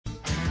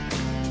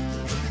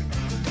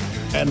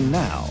And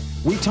now,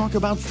 we talk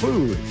about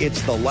food.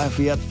 It's the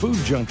Lafayette Food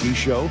Junkie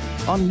Show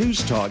on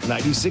News Talk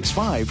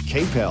 96.5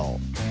 KPEL.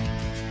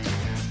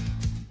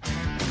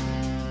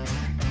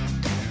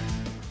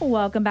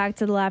 Welcome back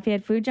to the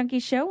Lafayette Food Junkie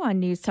Show on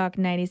News Talk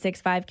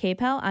 96.5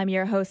 KPEL. I'm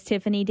your host,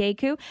 Tiffany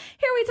Deku.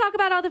 Here we talk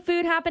about all the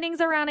food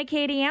happenings around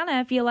Acadiana.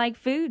 If you like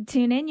food,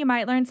 tune in. You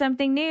might learn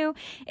something new.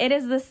 It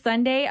is the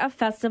Sunday of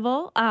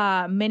festival.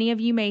 Many of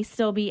you may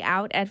still be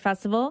out at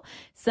festival.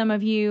 Some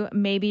of you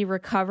may be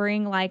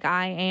recovering like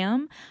I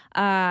am.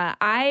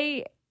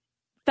 I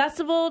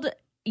festivaled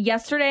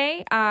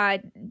yesterday.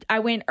 I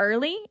went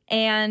early,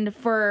 and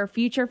for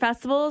future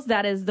festivals,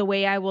 that is the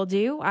way I will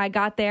do. I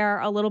got there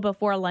a little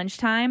before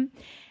lunchtime,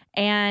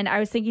 and I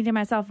was thinking to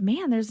myself,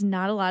 man, there's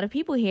not a lot of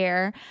people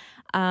here.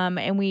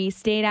 And we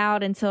stayed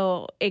out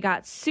until it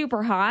got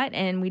super hot,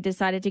 and we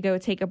decided to go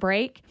take a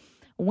break.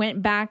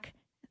 Went back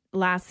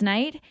last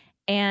night,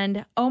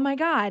 and oh my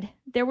God,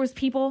 there was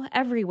people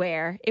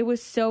everywhere. It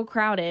was so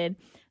crowded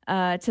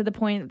to the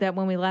point that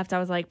when we left, I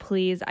was like,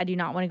 please, I do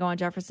not want to go on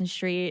Jefferson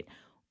Street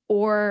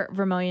or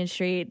Vermilion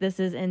Street. This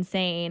is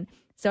insane.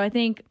 So I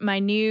think my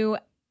new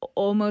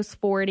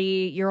almost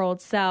 40-year-old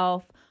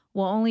self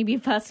will only be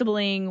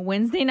festivaling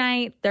Wednesday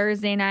night,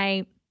 Thursday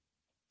night,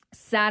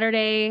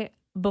 Saturday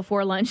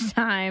before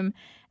lunchtime,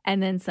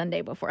 and then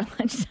Sunday before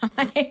lunchtime.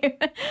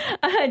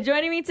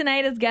 Joining me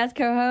tonight as guest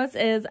co-host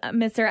is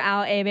Mr.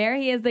 Al Hebert.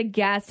 He is the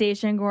Gas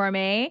Station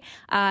Gourmet.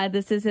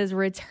 This is his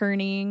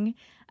returning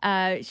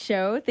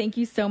show. Thank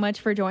you so much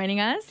for joining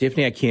us.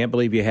 Tiffany, I can't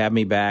believe you have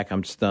me back.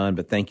 I'm stunned,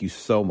 but thank you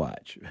so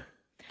much.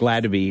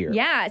 Glad to be here.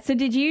 Yeah. So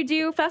did you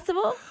do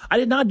festival? I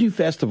did not do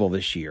festival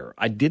this year.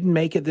 I didn't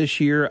make it this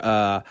year.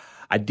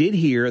 I did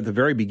hear at the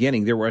very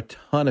beginning, there were a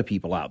ton of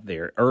people out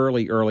there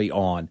early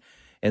on.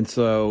 And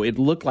so it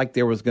looked like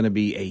there was going to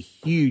be a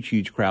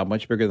huge crowd,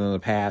 much bigger than the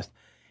past.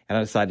 And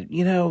I decided,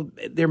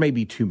 there may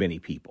be too many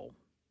people.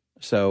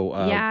 So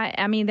yeah,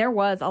 I mean, there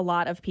was a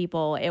lot of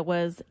people. It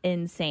was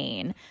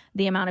insane,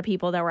 the amount of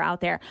people that were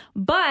out there.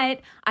 But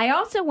I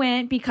also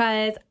went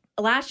because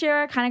last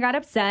year I kind of got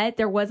upset.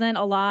 There wasn't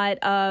a lot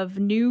of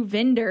new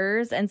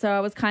vendors, and so I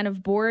was kind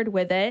of bored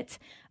with it.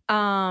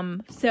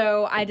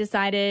 So I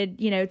decided,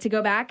 to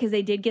go back because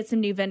they did get some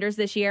new vendors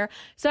this year.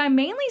 So I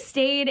mainly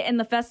stayed in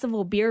the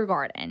festival beer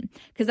garden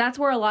because that's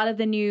where a lot of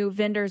the new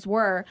vendors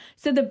were.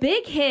 So the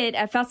big hit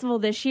at festival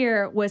this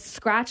year was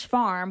Scratch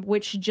Farm,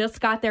 which just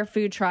got their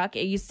food truck.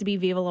 It used to be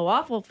Viva La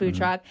Waffle food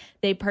truck.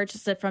 They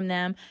purchased it from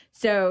them.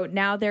 So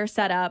now they're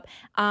set up.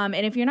 And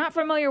if you're not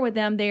familiar with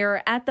them,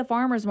 they're at the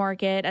farmer's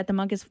market at the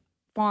Marcus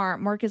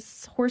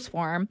Horse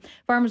Farm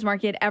Farmers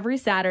Market every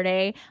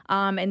Saturday.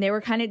 And they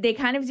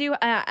kind of do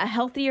a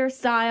healthier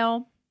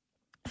style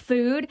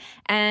food.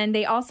 And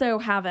they also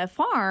have a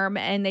farm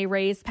and they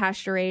raise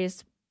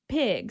pasture-raised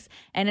pigs.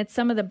 And it's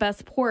some of the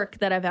best pork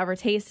that I've ever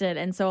tasted.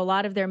 And so a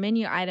lot of their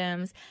menu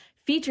items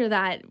feature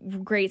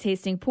that great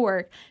tasting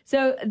pork.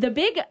 So the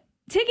big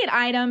ticket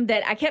item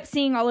that I kept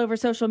seeing all over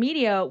social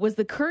media was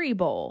the curry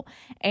bowl.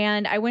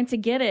 And I went to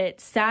get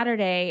it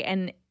Saturday,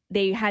 and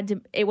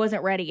it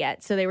wasn't ready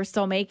yet. So they were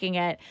still making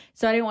it.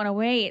 So I didn't want to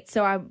wait.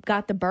 So I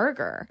got the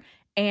burger,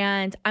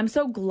 and I'm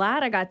so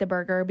glad I got the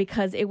burger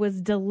because it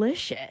was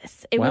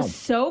delicious. It was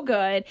so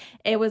good.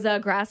 It was a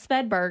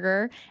grass-fed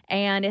burger,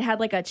 and it had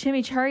like a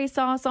chimichurri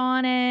sauce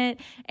on it.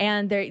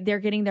 And they're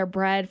getting their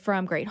bread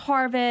from Great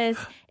Harvest.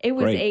 It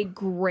was a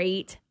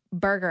great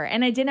burger,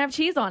 and it didn't have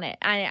cheese on it.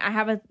 I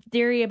have a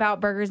theory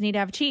about burgers need to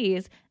have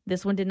cheese.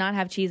 This one did not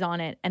have cheese on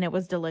it, and it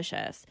was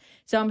delicious.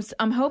 So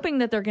I'm hoping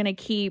that they're going to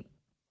keep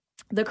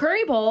the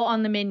curry bowl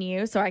on the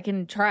menu so I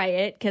can try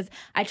it, because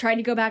I tried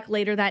to go back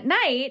later that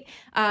night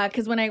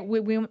because when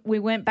we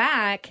went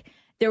back,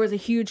 there was a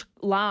huge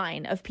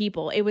line of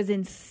people. It was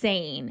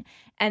insane.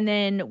 And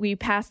then we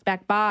passed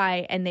back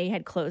by and they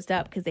had closed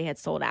up because they had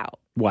sold out.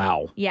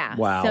 Wow. Yeah.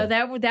 Wow. So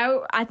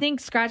that I think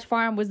Scratch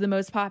Farm was the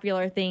most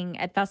popular thing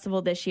at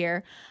festival this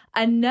year.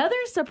 Another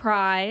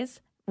surprise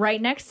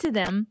right next to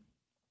them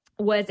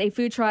was a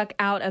food truck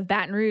out of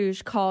Baton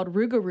Rouge called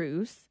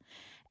Rougarous.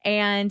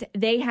 And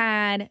they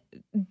had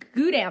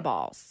Gouda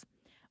balls,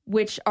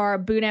 which are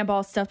boudin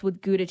balls stuffed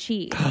with Gouda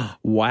cheese.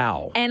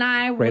 Wow. And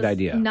I Great was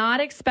idea. not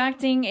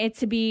expecting it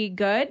to be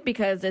good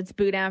because it's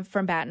boudin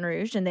from Baton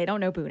Rouge, and they don't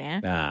know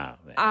boudin.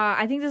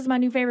 I think this is my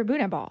new favorite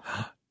boudin ball.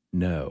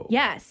 No.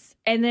 Yes.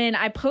 And then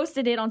I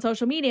posted it on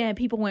social media, and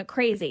people went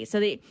crazy. So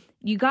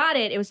you got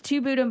it. It was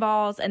 2 boudin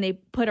balls, and they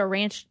put a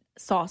ranch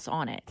sauce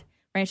on it,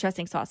 ranch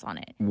dressing sauce on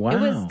it. Wow. It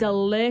was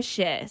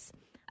delicious.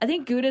 I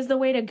think Gouda is the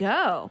way to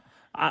go.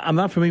 I'm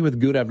not familiar with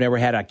Gouda. I've never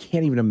had it. I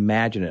can't even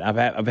imagine it. I've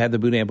had the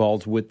boudin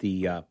balls with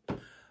the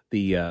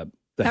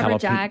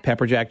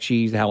pepper jack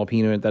cheese, the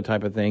jalapeno, that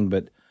type of thing,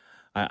 but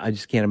I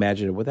just can't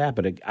imagine it with that.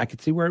 But I could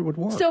see where it would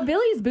work. So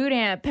Billy's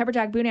pepper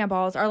jack boudin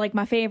balls are like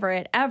my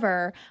favorite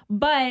ever,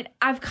 but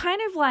I've kind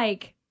of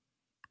like,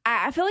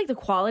 I feel like the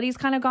quality's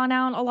kind of gone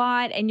down a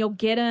lot, and you'll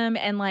get them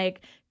and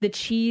like the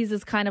cheese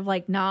is kind of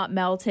like not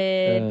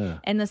melted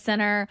in the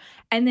center.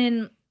 And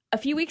then a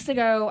few weeks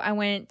ago,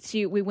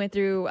 we went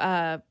through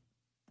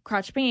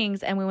Crotch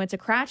Springs and we went to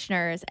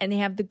Kratchner's and they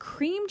have the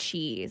cream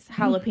cheese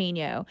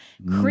jalapeno.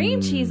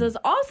 Cream cheese is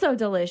also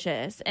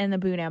delicious in the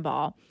Boudin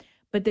Ball,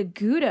 but the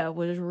Gouda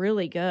was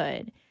really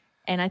good.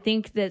 And I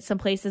think that some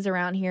places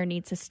around here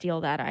need to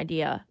steal that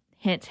idea.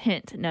 Hint,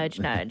 hint, nudge,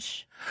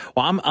 nudge.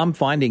 Well, I'm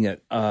finding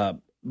it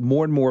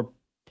more and more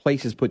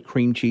places put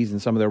cream cheese in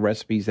some of their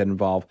recipes that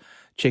involve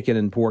chicken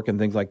and pork and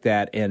things like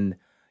that. And,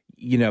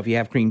 you know, if you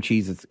have cream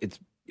cheese, it's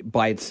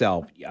by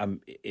itself.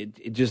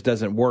 It just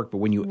doesn't work. But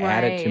when you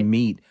add it to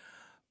meat,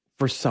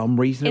 for some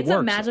reason it works. It's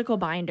a magical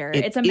binder.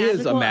 It's a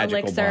magical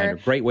elixir. Binder.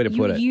 Great way to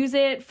put it. You use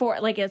it for,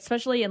 like,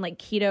 especially in, like,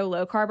 keto,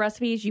 low-carb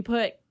recipes, you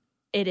put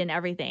it in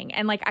everything.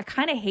 And, like, I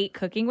kind of hate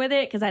cooking with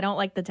it because I don't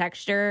like the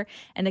texture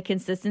and the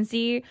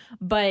consistency,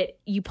 but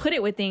you put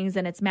it with things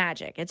and it's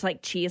magic. It's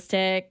like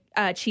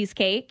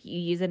cheesecake. You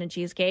use it in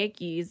cheesecake.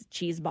 You use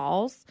cheese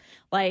balls.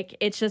 Like,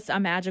 it's just a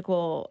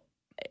magical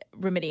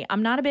remedy.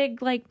 I'm not a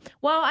big, like,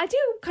 well, I do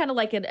kind of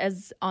like it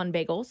as on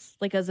bagels,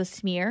 like as a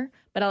smear,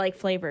 but I like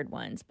flavored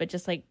ones. But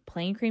just like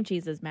plain cream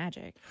cheese is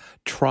magic.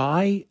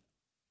 Try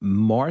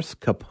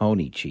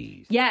mascarpone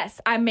cheese. Yes,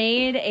 I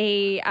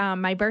made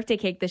my birthday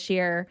cake this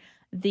year.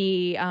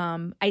 The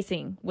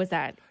icing was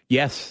that.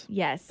 Yes.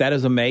 That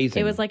is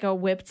amazing. It was like a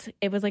whipped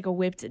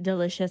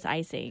delicious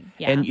icing.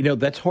 Yeah. And, you know,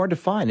 that's hard to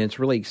find. It's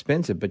really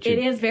expensive. But it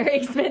is very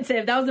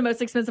expensive. That was the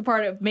most expensive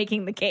part of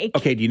making the cake.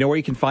 Okay, do you know where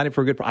you can find it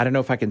for a good price? I don't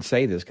know if I can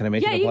say this. Can I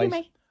mention the place? Yeah,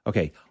 you can.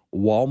 Okay,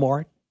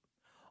 Walmart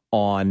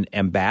on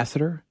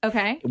Ambassador.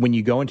 Okay. When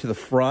you go into the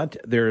front,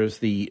 there's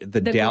the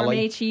deli.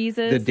 Gourmet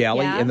cheeses. The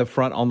deli in the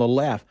front on the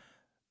left.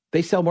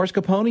 They sell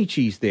mascarpone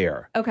cheese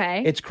there.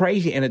 Okay. It's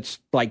crazy, and it's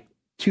like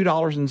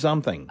 $2 and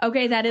something.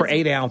 Okay, that is for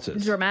 8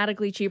 ounces.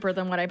 Dramatically cheaper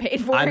than what I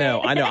paid for. I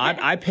know.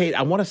 I paid.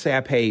 I want to say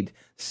I paid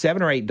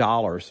 $7 or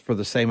 $8 for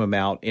the same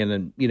amount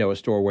in a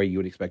store where you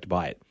would expect to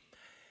buy it.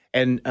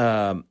 And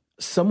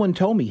someone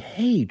told me,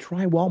 "Hey,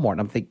 try Walmart."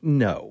 And I'm thinking,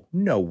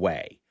 no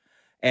way.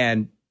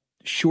 And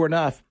sure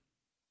enough,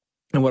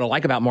 and what I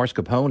like about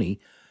mascarpone,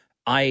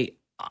 I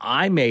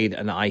made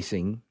an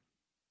icing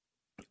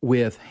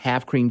with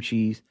half cream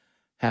cheese,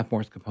 half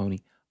mascarpone.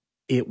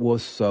 It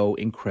was so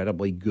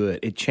incredibly good.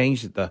 It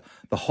changed the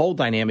whole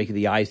dynamic of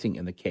the icing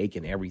and the cake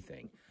and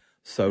everything.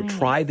 So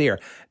try there.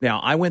 Now,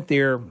 I went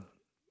there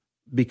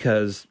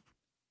because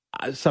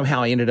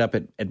somehow I ended up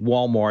at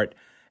Walmart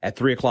at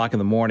 3:00 in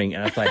the morning,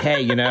 and I thought,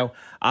 hey,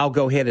 I'll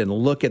go ahead and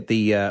look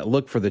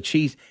for the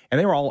cheese, and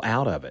they were all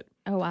out of it.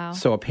 Oh wow!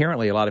 So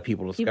apparently, a lot of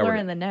people discovered. People are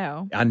in the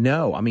know. I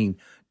know. I mean,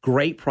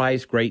 great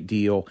price, great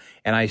deal,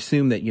 and I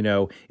assume that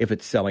if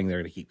it's selling, they're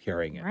going to keep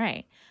carrying it.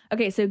 Right.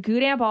 Okay, so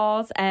Gouda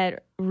balls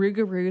at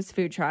Rougarou's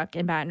food truck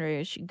in Baton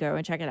Rouge. Go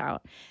and check it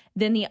out.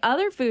 Then the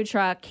other food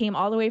truck came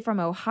all the way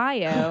from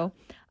Ohio.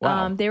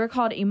 Wow. They were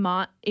called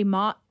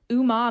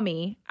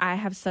Umami. I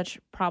have such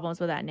problems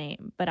with that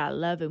name, but I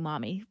love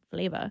umami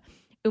flavor.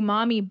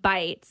 Umami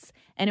Bites,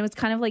 and it was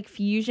kind of like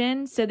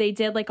fusion. So they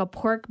did like a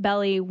pork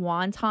belly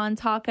wonton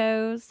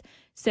tacos.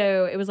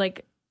 So it was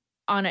like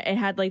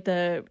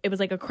it was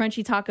like a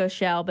crunchy taco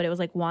shell, but it was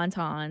like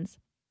wontons.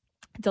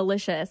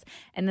 Delicious.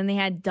 And then they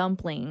had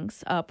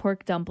dumplings,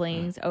 pork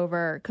dumplings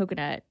over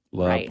coconut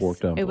rice. Pork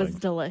dumplings. It was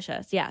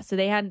delicious. Yeah. So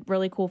they had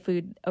really cool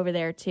food over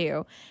there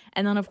too.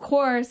 And then of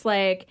course,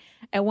 like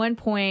at one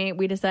point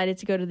we decided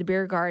to go to the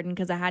beer garden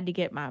because I had to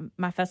get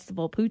my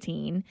festival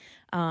poutine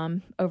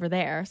over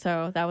there.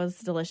 So that was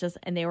delicious.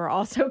 And they were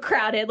also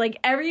crowded. Like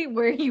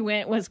everywhere you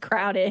went was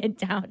crowded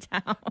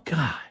downtown.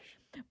 Gosh.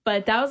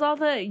 But that was all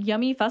the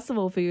yummy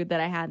festival food that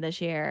I had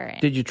this year.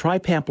 Did you try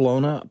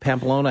Pamplona?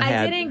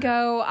 I didn't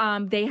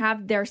go. They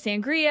have their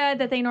sangria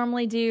that they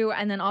normally do,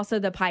 and then also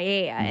the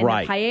paella. And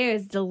right. The paella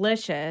is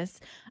delicious.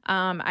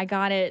 I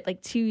got it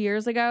like 2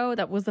 years ago.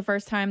 That was the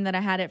first time that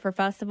I had it for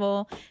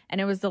festival,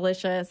 and it was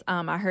delicious.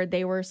 I heard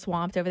they were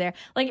swamped over there.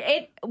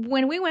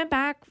 When we went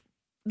back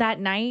that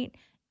night,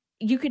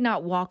 you could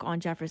not walk on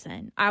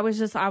Jefferson. I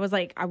was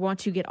like, I want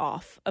to get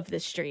off of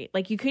this street.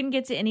 Like you couldn't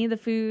get to any of the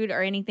food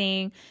or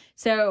anything.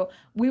 So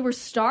we were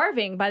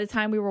starving by the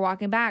time we were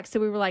walking back. So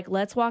we were like,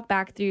 let's walk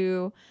back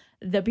through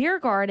the beer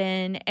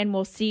garden and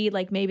we'll see,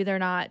 like maybe they're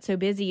not so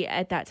busy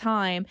at that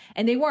time.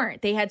 And they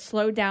weren't. They had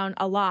slowed down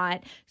a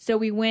lot. So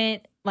we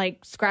went,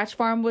 like Scratch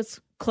Farm was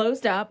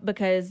closed up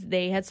because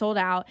they had sold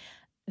out.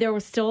 There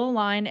was still a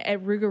line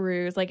at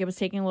Rougarou's, like it was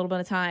taking a little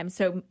bit of time.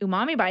 So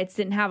Umami Bites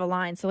didn't have a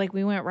line. So like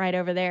we went right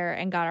over there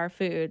and got our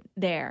food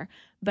there.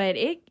 But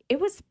it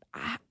was,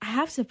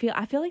 I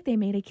feel like they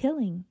made a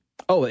killing.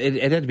 Oh,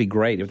 it had to be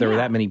great if there were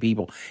that many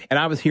people. And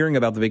I was hearing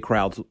about the big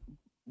crowds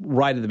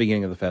right at the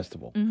beginning of the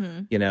festival.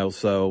 Mm-hmm.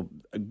 So,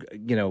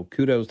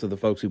 kudos to the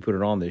folks who put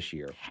it on this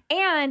year.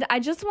 And I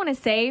just want to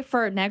say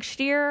for next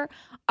year,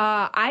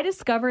 I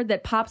discovered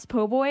that Pop's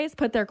Po' Boys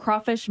put their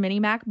crawfish mini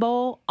mac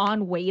bowl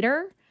on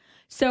Waiter.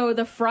 So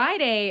the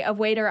Friday of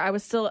Waiter, I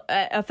was still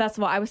at a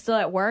festival. I was still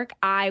at work.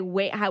 I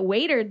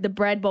waitered the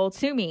bread bowl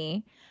to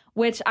me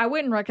which I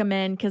wouldn't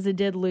recommend because it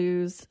did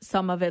lose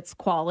some of its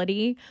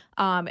quality.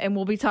 And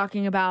we'll be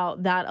talking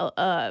about that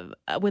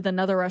with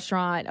another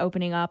restaurant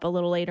opening up a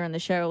little later in the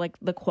show, like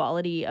the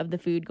quality of the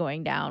food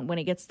going down when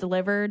it gets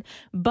delivered.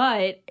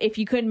 But if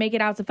you couldn't make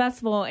it out to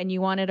festival and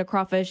you wanted a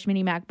crawfish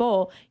mini mac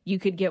bowl, you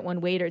could get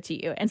one waitered to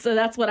you. And so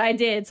that's what I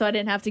did. So I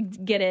didn't have to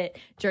get it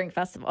during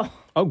festival.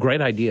 Oh,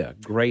 great idea.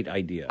 Great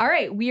idea. All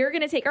right. We are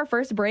going to take our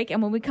first break.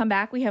 And when we come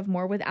back, we have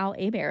more with Al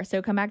Hebert.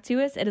 So come back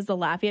to us. It is the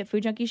Lafayette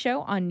Food Junkie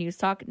Show on News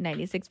Talk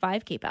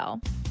 96.5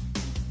 KPEL.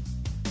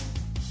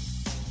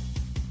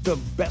 The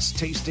best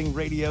tasting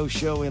radio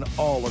show in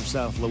all of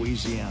South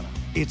Louisiana.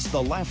 It's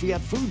the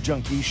Lafayette Food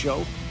Junkie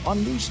Show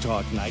on News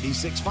Talk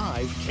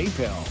 96.5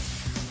 KPEL.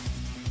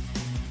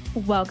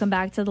 Welcome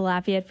back to the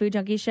Lafayette Food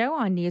Junkie Show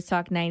on News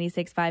Talk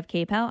 96.5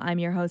 KPEL. I'm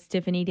your host,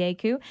 Tiffany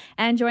Deku,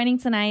 and joining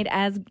tonight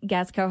as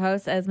guest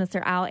co-host is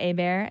Mr. Al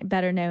Hebert,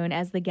 better known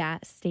as the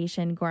Gas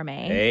Station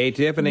Gourmet. Hey,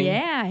 Tiffany.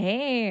 Yeah,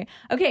 hey.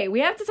 Okay, we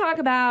have to talk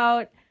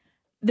about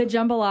the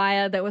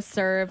jambalaya that was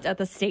served at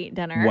the state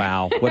dinner.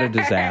 Wow, what a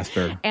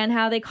disaster. And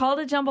how they called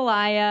it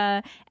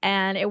jambalaya,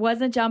 and it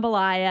wasn't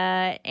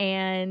jambalaya,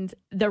 and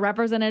the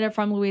representative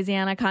from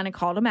Louisiana kind of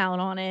called him out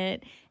on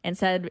it and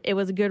said it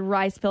was a good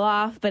rice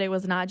pilaf, but it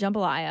was not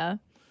jambalaya.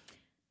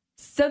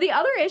 So the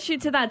other issue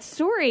to that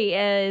story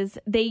is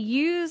they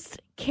used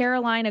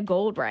Carolina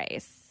Gold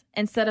rice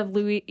instead of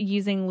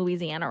using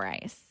Louisiana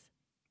rice.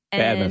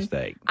 Bad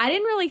mistake. I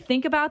didn't really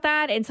think about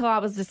that until I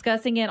was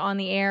discussing it on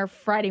the air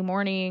Friday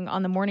morning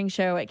on the morning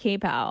show at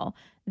KPEL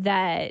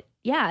that,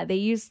 yeah, they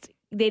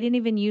didn't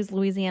even use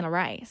Louisiana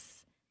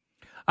rice.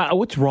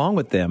 What's wrong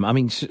with them? I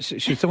mean,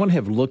 should someone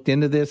have looked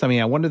into this? I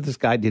mean, I wonder this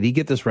guy, did he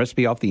get this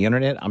recipe off the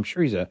internet? I'm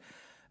sure he's a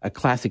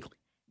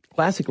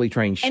classically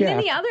trained chef. And then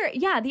the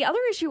other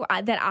issue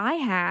that I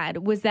had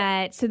was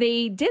that, so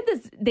they did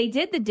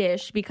the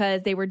dish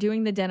because they were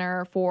doing the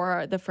dinner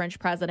for the French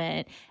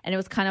president, and it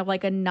was kind of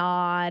like a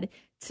nod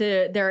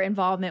to their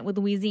involvement with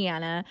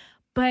Louisiana.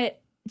 But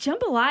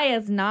jambalaya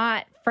is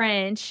not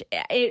French.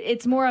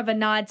 It's more of a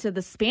nod to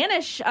the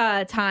Spanish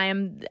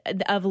time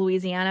of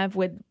Louisiana.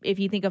 If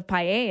you think of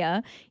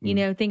paella,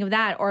 think of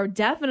that, or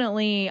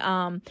definitely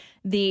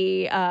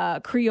the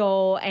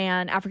Creole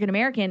and African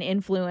American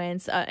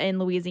influence in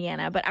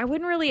Louisiana. But I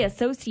wouldn't really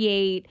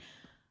associate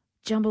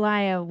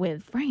jambalaya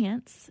with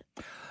France.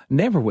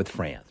 Never with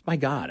France. My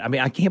God. I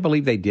mean, I can't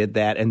believe they did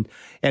that. And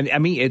I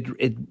mean,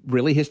 it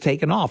really has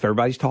taken off.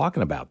 Everybody's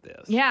talking about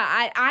this. Yeah,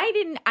 I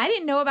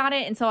didn't know about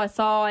it until I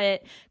saw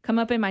it come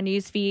up in my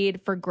news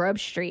feed for Grub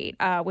Street,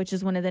 which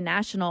is one of the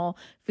national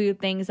food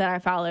things that I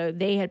follow.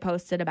 They had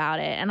posted about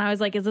it. And I was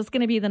like, is this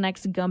going to be the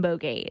next Gumbo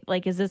Gate?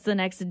 Like, is this the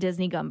next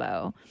Disney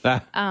Gumbo?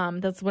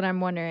 That's what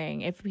I'm wondering,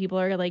 if people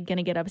are like going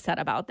to get upset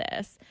about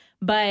this.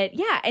 But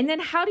yeah, and then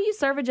how do you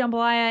serve a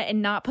jambalaya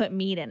and not put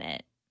meat in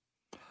it?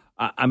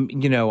 I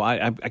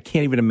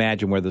can't even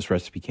imagine where this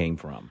recipe came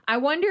from. I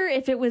wonder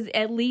if it was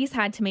at least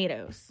had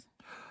tomatoes.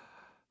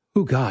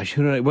 Oh, gosh.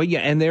 Well, yeah,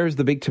 and there's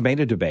the big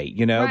tomato debate,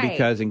 right.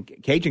 Because in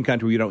Cajun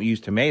country, we don't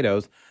use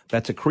tomatoes.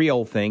 That's a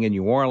Creole thing in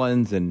New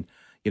Orleans. And,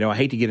 I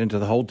hate to get into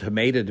the whole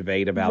tomato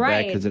debate about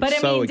that because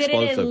it's so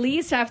explosive. Did it at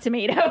least have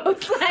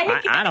tomatoes?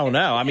 I don't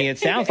know. I mean, it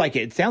sounds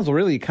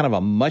really kind of a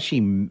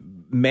mushy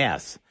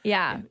mess.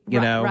 Yeah.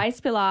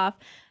 Rice pilaf.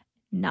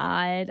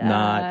 Not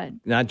jambalaya.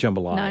 Not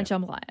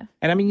jambalaya.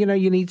 And I mean,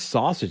 you need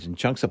sausage and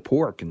chunks of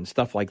pork and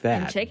stuff like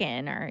that. And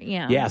chicken or,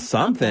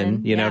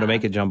 something, to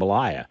make a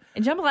jambalaya.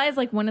 And jambalaya is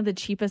like one of the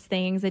cheapest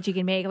things that you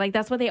can make. Like,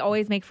 that's what they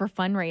always make for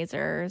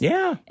fundraisers.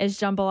 Yeah. Is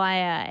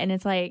jambalaya. And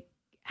it's like,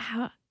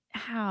 how,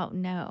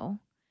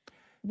 no.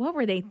 What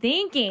were they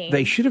thinking?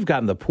 They should have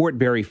gotten the Port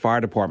Barre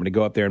Fire Department to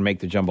go up there and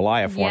make the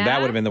jambalaya for them.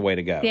 That would have been the way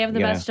to go. They have the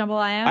best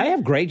jambalaya? I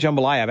have great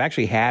jambalaya. I've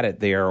actually had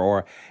it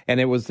there, and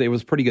it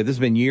was pretty good. This has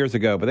been years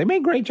ago, but they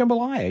made great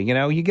jambalaya.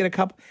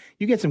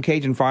 You get some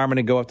Cajun firemen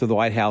and go up to the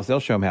White House. They'll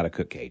show them how to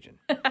cook Cajun.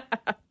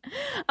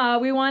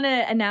 We want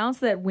to announce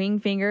that Wing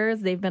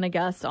Fingers, they've been a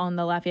guest on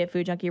the Lafayette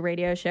Food Junkie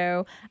radio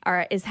show,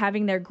 is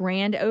having their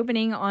grand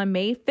opening on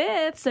May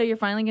 5th. So you're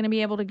finally going to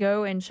be able to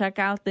go and check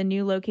out the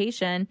new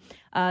location.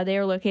 They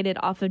are located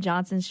off of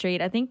Johnson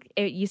Street. I think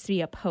it used to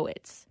be a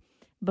Poets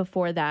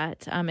before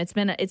that.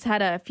 It's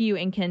had a few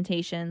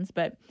incantations,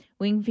 but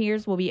Wing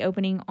Fingers will be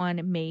opening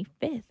on May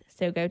 5th.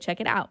 So go check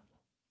it out.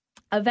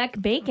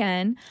 Avec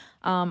Bacon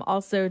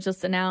also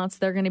just announced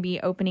they're going to be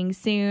opening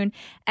soon,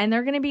 and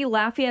they're going to be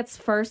Lafayette's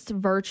first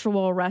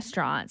virtual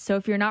restaurant. So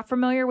if you're not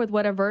familiar with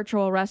what a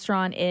virtual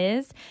restaurant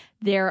is,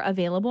 they're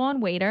available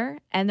on Waiter,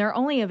 and they're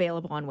only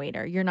available on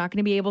Waiter. You're not going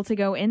to be able to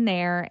go in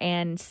there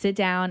and sit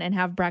down and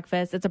have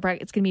breakfast. It's going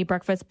to be a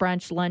breakfast,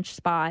 brunch, lunch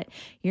spot.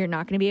 You're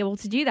not going to be able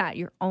to do that.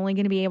 You're only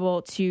going to be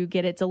able to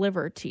get it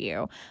delivered to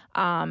you.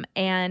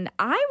 And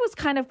I was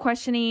kind of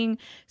questioning,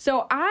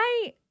 so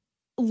I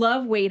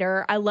love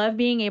Waiter. I love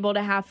being able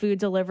to have food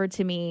delivered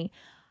to me.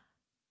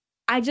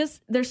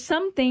 There's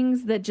some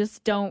things that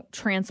just don't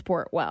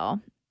transport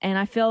well. And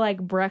I feel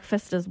like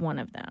breakfast is one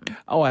of them.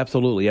 Oh,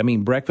 absolutely. I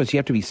mean, breakfast, you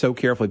have to be so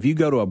careful. If you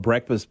go to a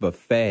breakfast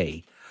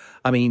buffet,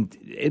 I mean,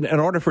 in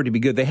order for it to be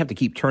good, they have to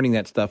keep turning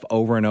that stuff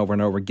over and over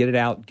and over, get it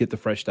out, get the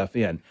fresh stuff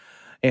in.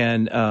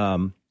 And,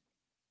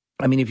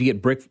 I mean, if you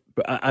get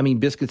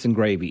biscuits and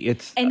gravy,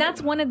 and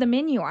that's one of the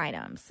menu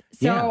items.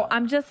 So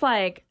I'm just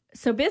like,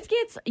 so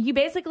biscuits, you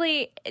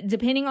basically,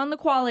 depending on the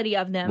quality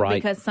of them,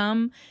 because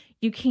some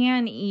you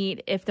can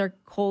eat if they're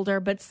colder,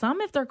 but some,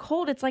 if they're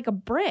cold, it's like a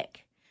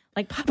brick.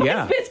 Like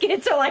Popeye's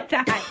biscuits are like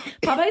that.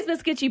 Popeye's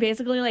biscuits, you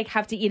basically like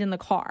have to eat in the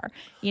car,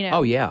 you know?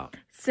 Oh, yeah.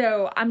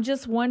 So I'm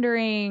just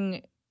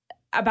wondering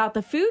about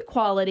the food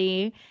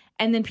quality,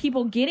 and then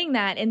people getting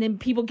that, and then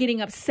people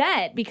getting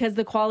upset because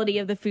the quality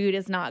of the food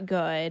is not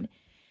good,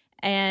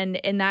 and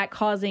that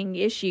causing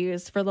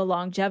issues for the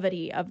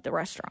longevity of the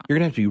restaurant. You're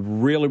going to have to be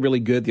really, really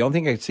good. The only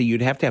thing I could see,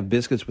 you'd have to have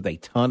biscuits with a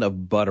ton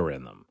of butter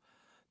in them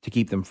to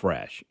keep them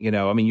fresh. You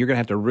know, I mean, you're going to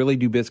have to really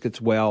do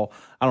biscuits well.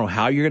 I don't know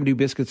how you're going to do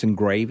biscuits and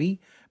gravy,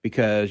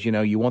 because, you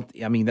know,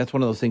 that's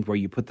one of those things where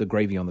you put the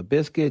gravy on the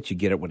biscuits, you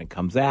get it when it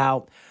comes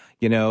out.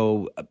 You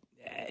know,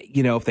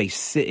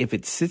 if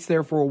it sits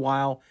there for a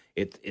while,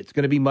 it's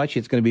going to be mushy,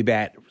 it's going to be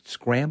bad.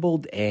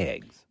 Scrambled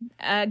eggs.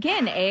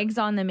 Again, eggs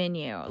on the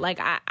menu.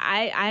 Like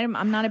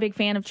I'm not a big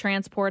fan of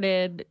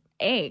transported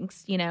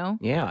eggs, you know?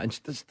 Yeah, and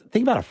just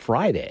think about a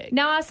fried egg.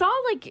 Now, I saw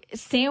like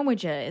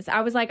sandwiches.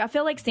 I was like, I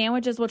feel like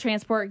sandwiches will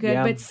transport good,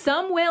 but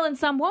some will and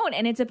some won't,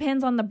 and it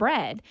depends on the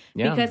bread.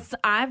 Yeah. Because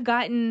I've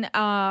gotten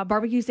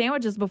barbecue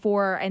sandwiches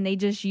before, and they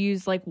just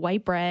use like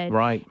white bread.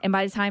 Right. And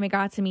by the time it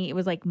got to me, it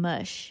was like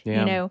mush,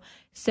 you know?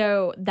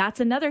 So that's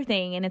another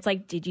thing. And it's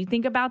like, did you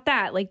think about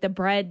that? Like the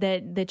bread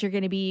that you're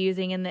going to be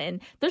using.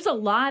 And there's a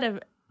lot of,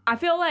 I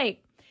feel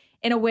like,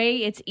 in a way,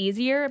 it's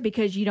easier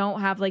because you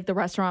don't have like the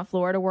restaurant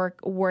floor to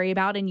worry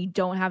about, and you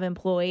don't have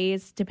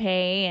employees to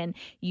pay, and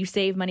you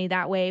save money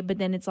that way. But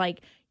then it's like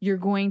you're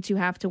going to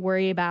have to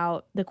worry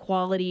about the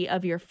quality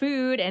of your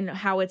food and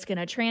how it's going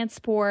to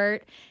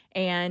transport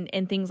and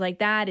things like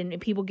that,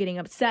 and people getting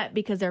upset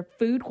because their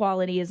food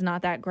quality is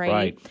not that great.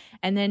 Right.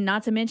 And then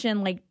not to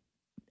mention like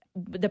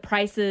the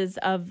prices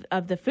of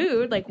the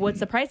food, like what's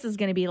the prices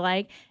going to be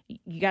like?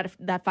 You got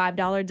that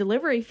 $5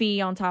 delivery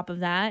fee on top of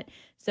that.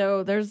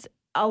 So there's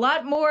a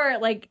lot more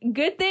like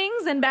good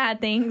things and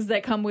bad things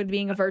that come with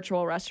being a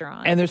virtual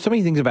restaurant. And there's so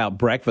many things about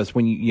breakfast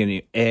when you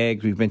know,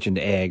 eggs, we've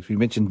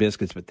mentioned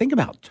biscuits, but think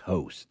about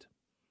toast.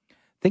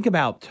 Think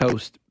about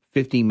toast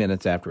 15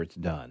 minutes after it's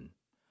done.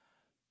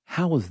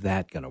 How is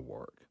that going to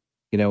work?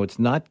 You know, it's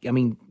not, I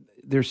mean,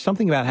 there's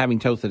something about having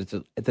toast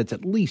that's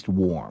at least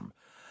warm.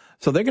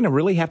 So they're going to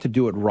really have to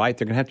do it right.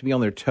 They're going to have to be on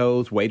their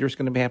toes. Waiters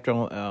going to have to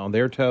be on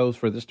their toes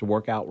for this to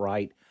work out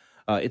right.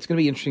 It's going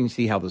to be interesting to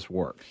see how this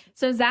works.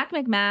 So Zach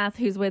McMath,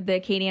 who's with the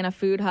Acadiana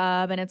Food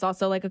Hub, and it's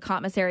also like a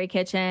commissary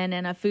kitchen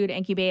and a food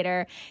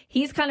incubator,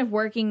 he's kind of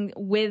working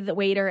with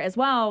Waiter as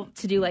well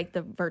to do like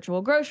the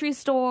virtual grocery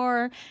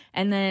store,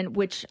 and then,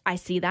 which I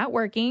see that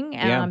working.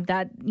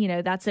 That, you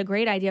know, that's a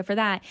great idea for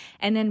that.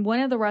 And then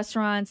one of the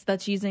restaurants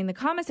that's using the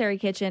commissary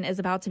kitchen is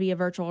about to be a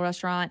virtual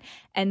restaurant,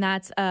 and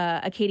that's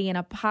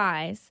Acadiana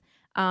Pies.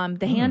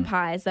 The hand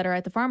pies that are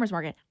at the farmer's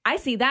market. I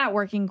see that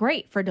working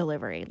great for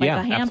delivery. Like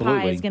a hand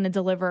pie is going to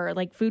deliver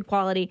like food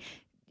quality.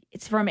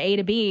 It's from A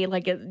to B.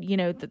 Like, you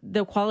know,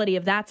 the quality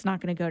of that's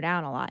not going to go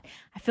down a lot.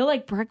 I feel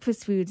like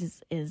breakfast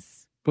foods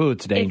is oh,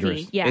 it's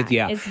dangerous. Iffy.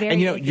 Yeah, it's very. And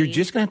you know, iffy. you're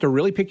just going to have to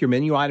really pick your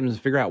menu items and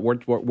figure out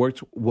what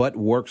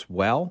works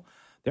well.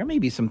 There may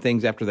be some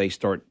things after they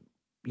start,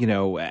 you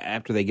know,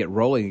 after they get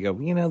rolling, you go,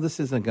 you know, this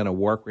isn't going to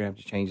work. We're going to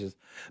have to change this,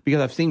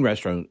 because I've seen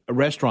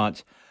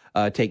restaurants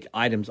take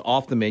items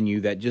off the menu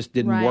that just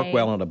didn't work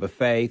well on a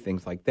buffet,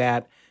 things like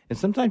that. And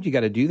sometimes you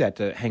got to do that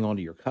to hang on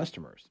to your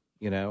customers,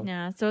 you know?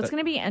 Yeah, so it's going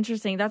to be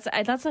interesting. That's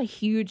a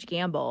huge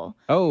gamble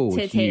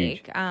to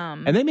take.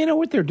 And they may know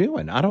what they're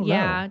doing. I don't know.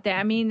 Yeah,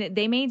 I mean,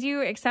 they may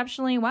do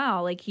exceptionally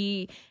well. Like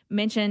he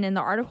mentioned in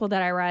the article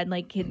that I read,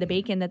 like the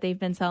bacon that they've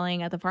been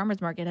selling at the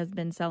farmer's market has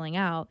been selling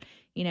out,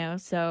 you know?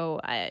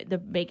 So the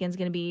bacon's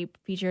going to be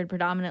featured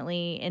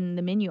predominantly in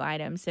the menu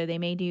items. So they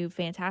may do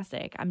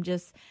fantastic. I'm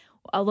just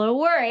a little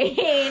worried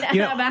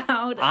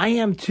about. I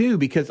am too,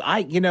 because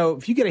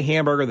if you get a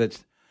hamburger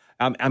that's,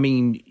 I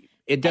mean,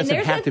 it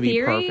doesn't have to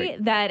be perfect. There's a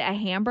theory that a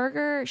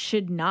hamburger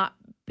should not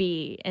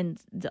be, and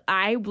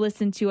I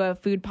listened to a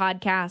food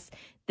podcast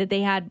that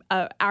they had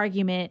an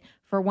argument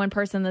for one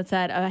person that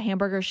said a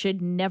hamburger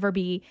should never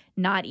be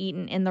not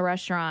eaten in the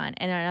restaurant,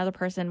 and another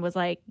person was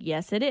like,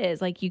 yes, it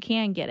is. Like, you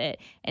can get it.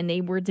 And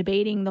they were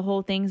debating the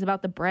whole things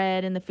about the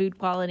bread and the food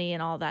quality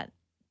and all that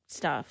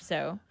stuff.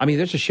 So I mean,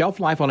 there's a shelf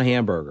life on a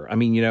hamburger. I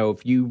mean, you know,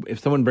 if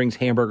someone brings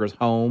hamburgers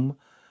home,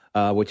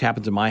 which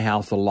happens in my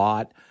house a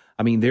lot,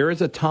 I mean, there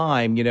is a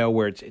time, you know,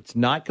 where it's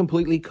not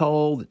completely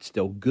cold, it's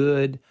still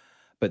good,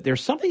 but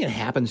there's something that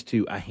happens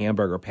to a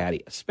hamburger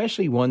patty,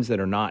 especially ones that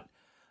are not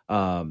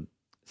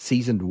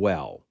seasoned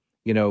well.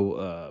 You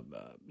know,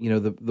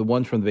 the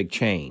ones from the big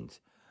chains.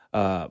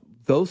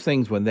 Those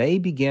things, when they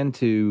begin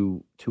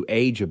to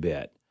age a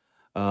bit,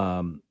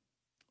 the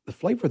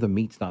flavor of the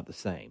meat's not the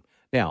same.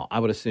 Now, I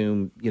would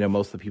assume, you know,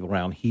 most of the people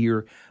around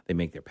here, they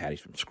make their patties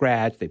from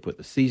scratch. They put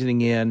the seasoning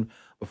in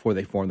before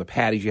they form the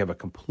patties. You have a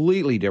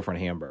completely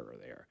different hamburger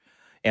there.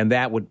 and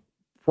that would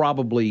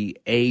probably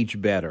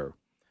age better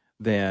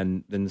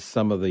than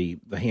some of the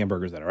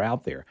hamburgers that are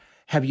out there.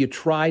 Have you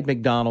tried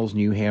McDonald's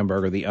new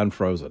hamburger, the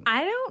unfrozen?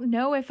 I don't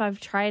know if I've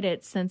tried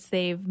it since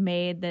they've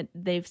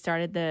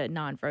started the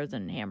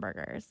non-frozen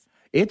hamburgers.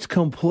 It's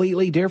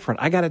completely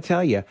different. I got to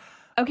tell you.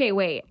 Okay,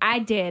 wait. I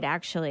did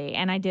actually,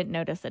 and I didn't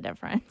notice a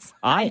difference.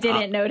 I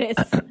didn't notice.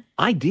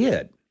 I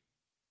did.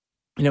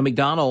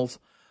 McDonald's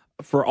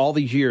for all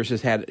these years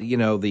has had,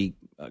 the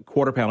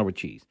quarter pounder with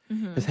cheese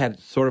has had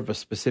sort of a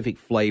specific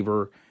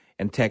flavor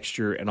and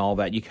texture and all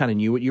that. You kind of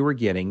knew what you were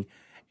getting.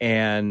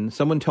 And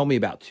someone told me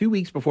about 2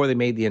 weeks before they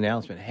made the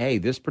announcement, hey,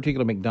 this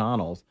particular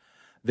McDonald's,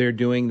 they're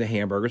doing the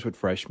hamburgers with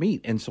fresh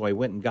meat. And so I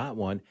went and got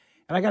one.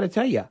 And I got to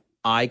tell you,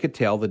 I could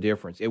tell the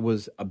difference. It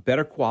was a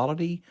better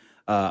quality,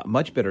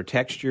 much better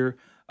texture,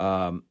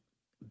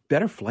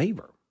 better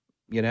flavor,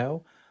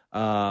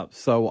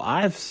 So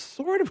I've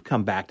sort of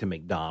come back to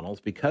McDonald's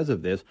because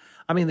of this.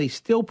 I mean, they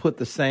still put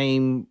the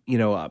same,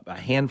 a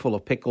handful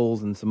of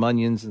pickles and some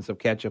onions and some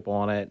ketchup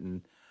on it.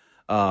 And,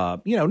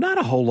 not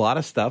a whole lot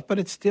of stuff, but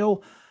it's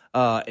still,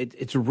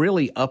 it's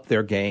really up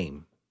their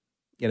game,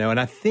 And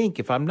I think,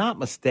 if I'm not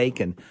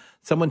mistaken,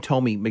 someone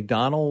told me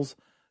McDonald's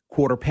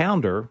quarter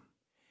pounder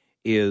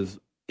is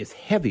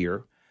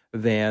heavier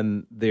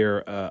than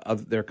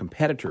their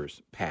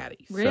competitors'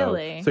 patties.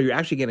 Really? So you're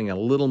actually getting a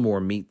little more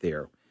meat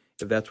there,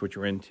 if that's what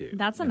you're into.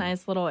 That's a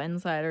nice little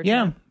insider.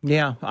 Yeah.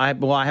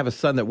 I have a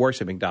son that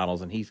works at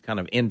McDonald's, and he's kind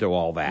of into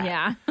all that.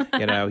 Yeah.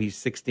 He's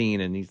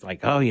 16, and he's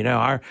like,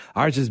 oh,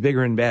 ours is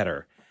bigger and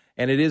better.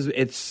 And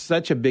it's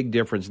such a big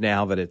difference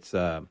now that it's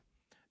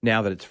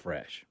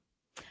fresh.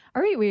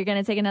 All right, we're going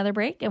to take another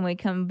break, and we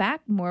come back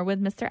more with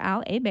Mr.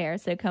 Al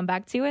Hebert. So come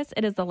back to us.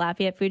 It is the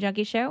Lafayette Food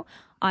Junkie Show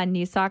on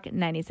Newstalk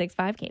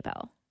 96.5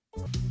 KPEL.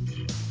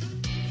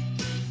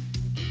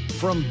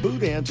 From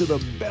Boudin to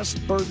the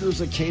best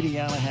burgers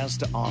Acadiana has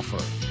to offer,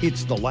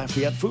 it's the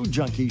Lafayette Food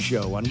Junkie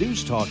Show on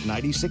Newstalk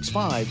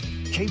 96.5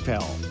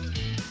 KPEL.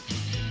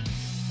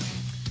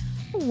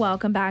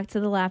 Welcome back to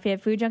the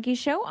Lafayette Food Junkie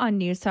Show on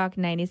Newstalk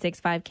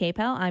 96.5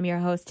 KPEL. I'm your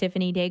host,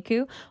 Tiffany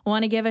Deku. I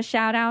want to give a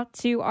shout out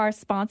to our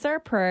sponsor,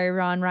 Prairie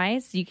Run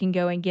Rice. You can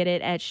go and get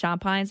it at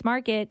Champagne's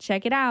Market.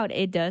 Check it out.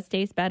 It does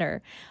taste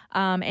better.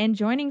 And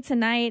joining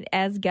tonight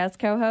as guest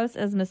co-host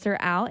is Mr.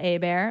 Al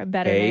Hebert,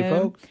 better known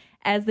folks.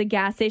 as the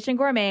Gas Station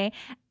Gourmet,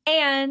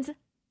 and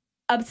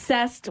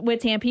obsessed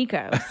with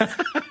Tampico's.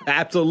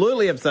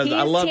 Absolutely obsessed.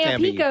 I love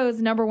Tampico.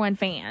 Tampico's number one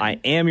fan. I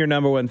am your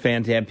number one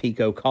fan,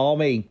 Tampico. Call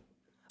me.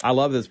 I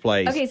love this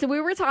place. Okay, so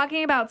we were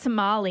talking about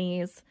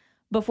tamales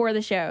before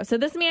the show. So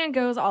this man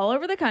goes all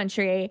over the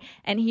country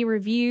and he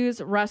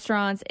reviews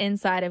restaurants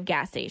inside of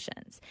gas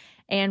stations.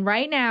 And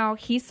right now,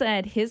 he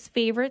said his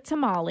favorite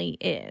tamale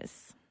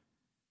is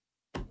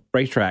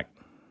Racetrack.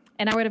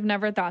 And I would have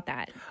never thought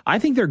that. I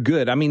think they're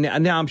good. I mean,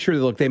 now I'm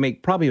sure they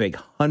probably make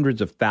hundreds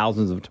of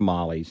thousands of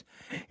tamales,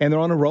 and they're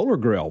on a roller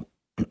grill.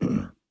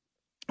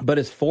 But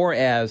as far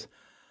as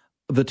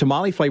the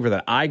tamale flavor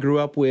that I grew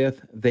up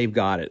with, they've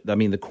got it. I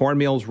mean, the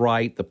cornmeal's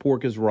right, the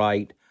pork is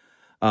right,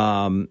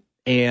 and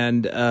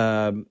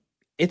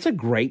it's a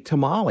great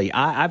tamale.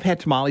 I've had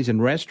tamales in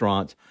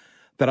restaurants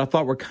that I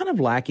thought were kind of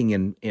lacking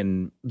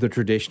in the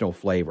traditional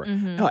flavor.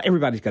 Now,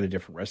 everybody's got a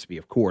different recipe,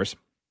 of course,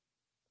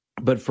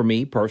 but for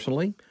me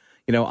personally,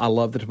 I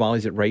love the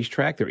tamales at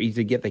Racetrack. They're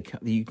easy to get.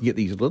 You can get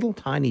these little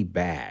tiny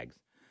bags.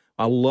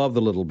 I love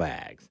the little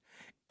bags.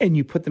 And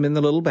you put them in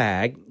the little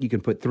bag. You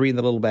can put 3 in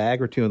the little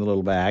bag or 2 in the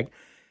little bag.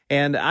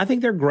 And I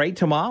think they're great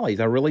tamales.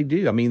 I really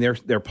do. I mean,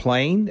 they're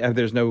plain.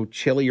 There's no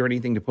chili or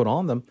anything to put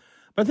on them.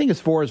 But I think as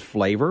far as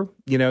flavor,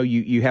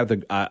 you have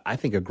I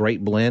think a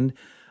great blend.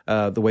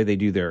 The way they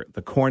do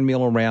the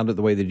cornmeal around it,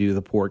 the way they do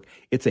the pork.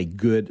 It's a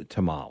good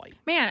tamale.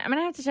 Man, I'm going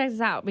to have to check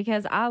this out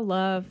because I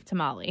love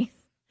tamales.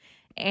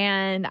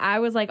 And I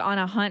was on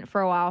a hunt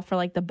for a while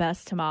for the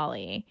best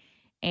tamale.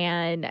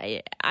 And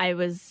it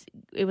was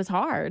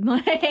hard.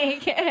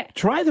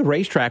 Try the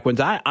Racetrack ones.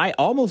 I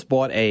almost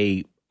bought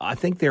I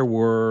think there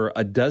were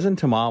a dozen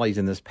tamales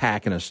in this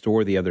pack in a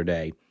store the other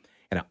day.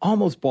 And I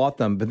almost bought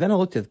them. But then I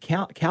looked at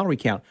the calorie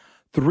count.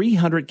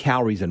 300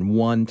 calories in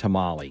one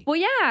tamale. Well,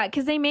 yeah,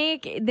 because they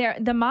make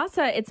the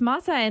masa. It's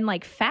masa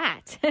and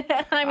fat.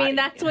 I mean,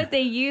 that's what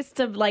they use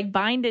to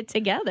bind it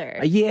together.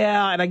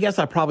 Yeah, and I guess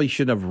I probably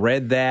shouldn't have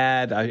read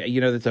that.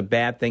 That's a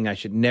bad thing. I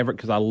should never,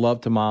 because I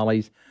love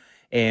tamales,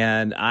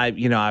 and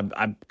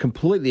I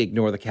completely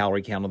ignore the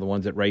calorie count of the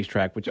ones at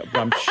Racetrack, which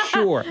I'm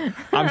sure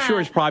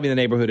it's probably in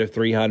the neighborhood of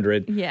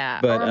 300. Yeah,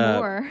 but, or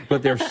more.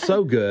 But they're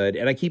so good,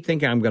 and I keep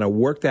thinking I'm going to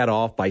work that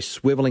off by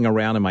swiveling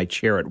around in my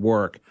chair at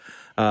work.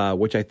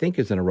 Which I think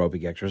is an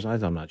aerobic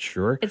exercise. I'm not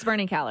sure. It's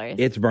burning calories.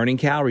 It's burning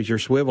calories. You're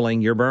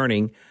swiveling. You're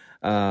burning.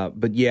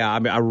 But yeah,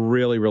 I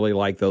really, really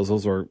like those.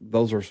 Those are,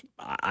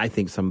 I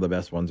think, some of the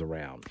best ones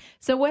around.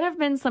 So what have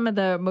been some of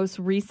the most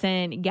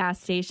recent gas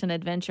station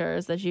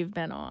adventures that you've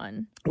been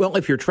on? Well,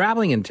 if you're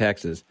traveling in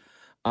Texas,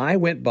 I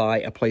went by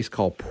a place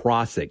called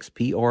Prosek,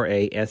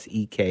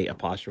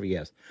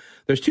 Prasek''.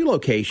 There's 2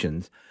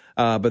 locations,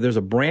 but there's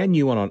a brand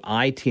new one on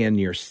I-10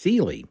 near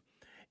Sealy.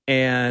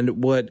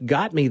 And what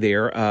got me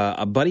there,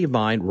 a buddy of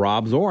mine,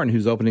 Rob Zorn,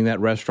 who's opening that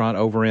restaurant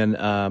over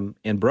in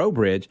Breaux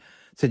Bridge,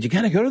 said, you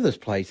got to go to this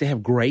place. They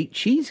have great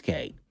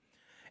cheesecake.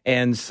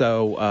 And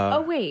so...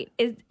 oh, wait.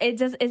 Is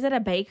it a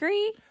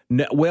bakery?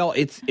 No, well,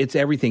 it's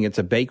everything. It's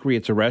a bakery.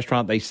 It's a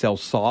restaurant. They sell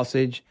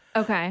sausage.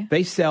 Okay.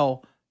 They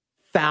sell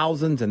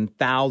thousands and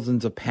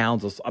thousands of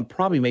pounds of,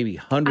 probably maybe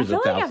hundreds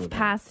of thousands. I feel like I've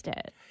passed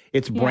it.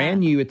 It's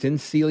brand new. It's in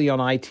Sealy on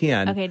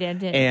I-10. Okay,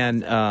 did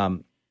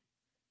and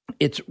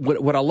it's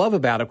what I love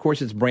about it, of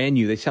course, it's brand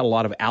new. They sell a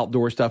lot of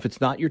outdoor stuff.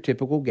 It's not your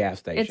typical gas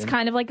station. It's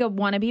kind of like a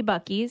wannabe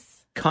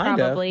Buc-ee's. Kind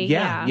probably. of.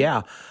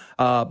 Yeah.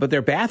 But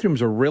their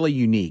bathrooms are really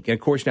unique. And,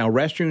 of course, now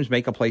restrooms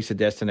make a place a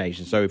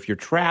destination. So if you're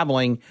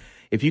traveling,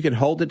 if you can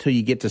hold it till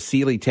you get to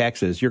Sealy,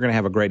 Texas, you're going to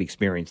have a great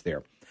experience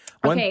there.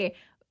 Okay.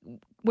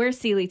 Where's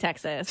Sealy,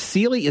 Texas?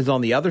 Sealy is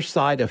on the other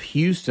side of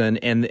Houston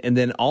and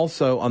then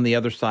also on the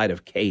other side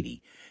of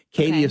Katy.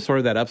 Katy is sort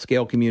of that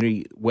upscale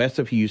community west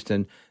of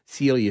Houston.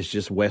 Sealy is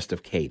just west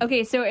of Katy.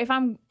 Okay, so if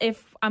I'm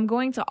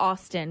going to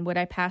Austin, would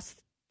I pass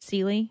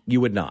Sealy?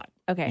 You would not.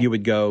 Okay. You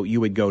would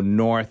go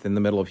north in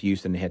the middle of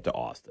Houston and head to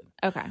Austin.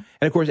 Okay. And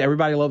of course,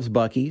 everybody loves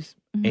Buc-ee's,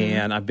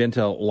 and I've been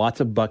to lots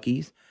of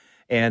Buc-ee's,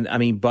 and I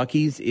mean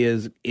Buc-ee's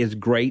is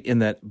great in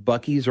that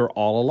Buc-ee's are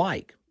all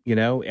alike. You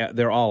know,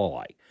 they're all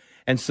alike,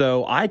 and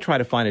so I try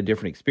to find a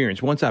different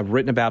experience. Once I've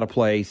written about a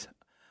place,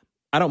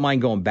 I don't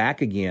mind going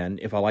back again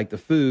if I like the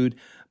food,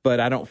 but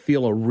I don't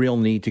feel a real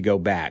need to go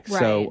back. Right.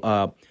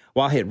 So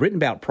while I had written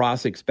about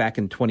Prosix back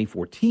in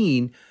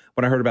 2014,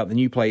 when I heard about the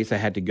new place, I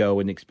had to go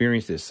and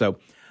experience this. So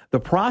the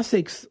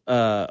Prosix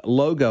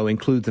logo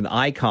includes an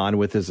icon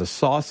with a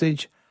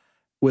sausage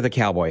with a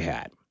cowboy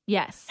hat.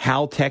 Yes.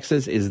 How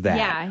Texas is that?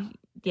 Yeah.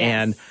 Yes.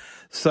 And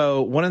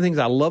so one of the things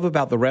I love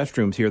about the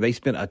restrooms here, they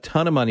spent a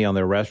ton of money on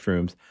their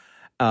restrooms.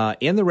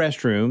 In the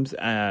restrooms,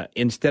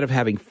 instead of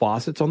having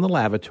faucets on the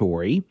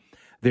lavatory,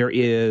 there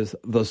is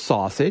the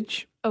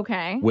sausage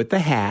with the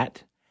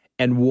hat,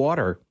 and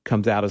water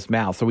comes out his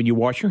mouth. So when you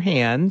wash your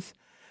hands,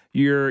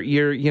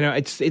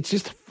 it's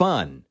just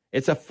fun.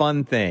 It's a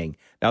fun thing.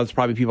 Now, there's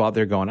probably people out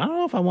there going, I don't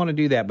know if I want to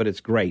do that, but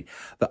it's great.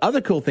 The other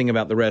cool thing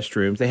about the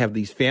restrooms, they have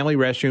these family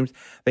restrooms.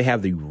 They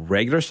have the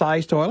regular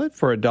size toilet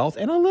for adults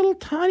and a little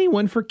tiny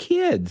one for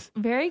kids.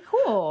 Very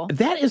cool.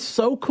 That is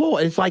so cool.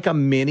 It's like a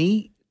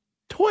mini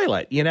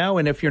toilet,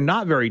 and if you're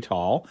not very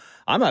tall,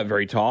 I'm not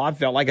very tall. I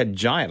felt like a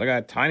giant, like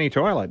a tiny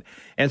toilet.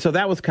 And so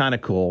that was kind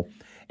of cool.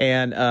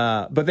 And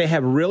but they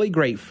have really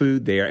great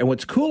food there. And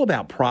what's cool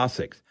about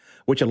Prosix,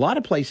 which a lot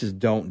of places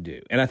don't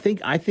do, and I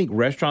think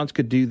restaurants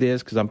could do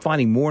this because I'm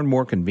finding more and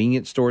more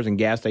convenience stores and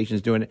gas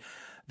stations doing it.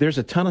 There's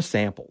a ton of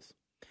samples.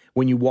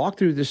 When you walk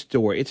through this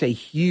store, it's a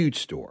huge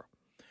store.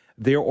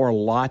 There are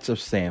lots of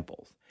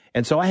samples.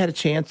 And so I had a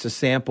chance to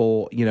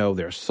sample,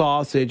 their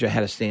sausage. I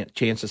had a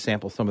chance to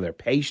sample some of their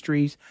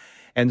pastries.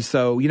 And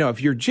so, if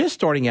you're just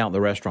starting out in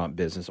the restaurant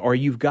business or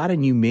you've got a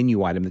new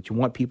menu item that you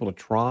want people to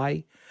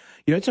try,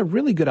 it's a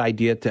really good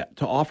idea to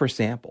offer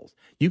samples.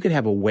 You could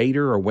have a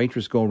waiter or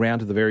waitress go around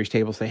to the various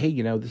tables and say,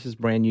 hey, this is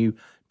brand new.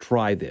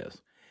 Try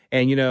this.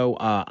 And,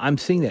 I'm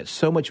seeing that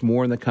so much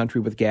more in the country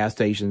with gas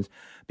stations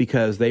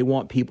because they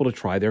want people to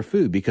try their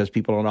food because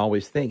people don't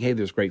always think, hey,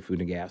 there's great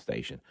food in a gas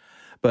station.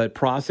 But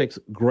Prosix,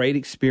 great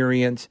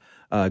experience,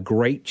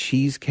 great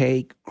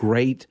cheesecake,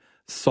 great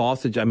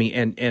sausage. I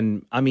mean,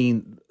 and I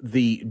mean,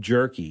 the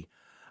jerky.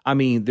 I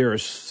mean, there are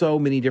so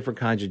many different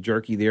kinds of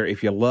jerky there.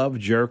 If you love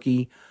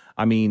jerky,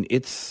 I mean,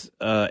 it's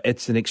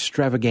an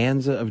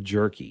extravaganza of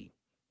jerky.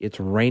 It's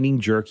raining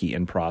jerky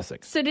in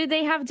Prosix. So did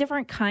they have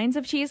different kinds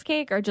of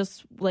cheesecake or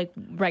just like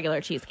regular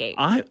cheesecake?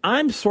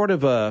 I'm sort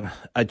of a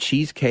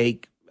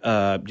cheesecake.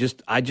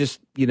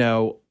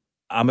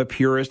 I'm a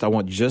purist. I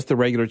want just the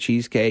regular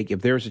cheesecake.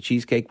 If there's a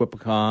cheesecake with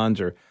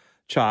pecans or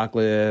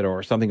chocolate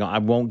or something, I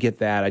won't get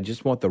that. I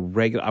just want the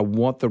regular. I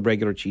want the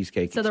regular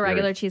cheesecake. So the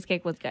regular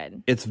cheesecake was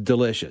good. It's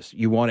delicious.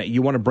 You want it.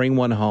 You want to bring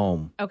one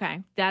home.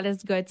 Okay, that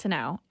is good to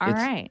know. All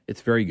right,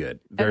 it's very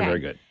good. Very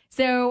good.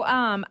 So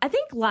I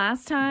think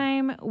last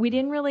time we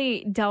didn't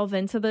really delve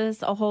into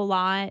this a whole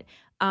lot.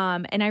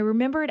 And I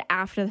remembered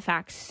after the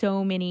fact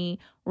so many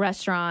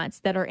restaurants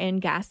that are in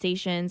gas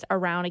stations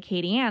around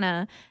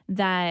Acadiana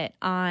that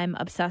I'm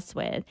obsessed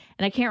with.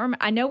 And I can't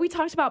remember. I know we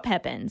talked about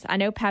Pepin's. I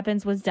know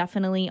Pepin's was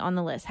definitely on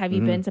the list. Have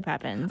you been to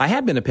Pepin's? I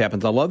have been to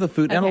Pepin's. I love the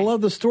food and I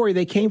love the story.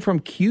 They came from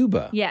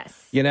Cuba.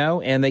 Yes.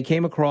 And they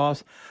came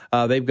across,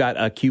 they've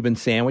got a Cuban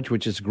sandwich,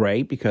 which is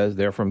great because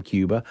they're from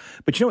Cuba.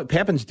 But you know what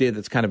Pepin's did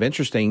that's kind of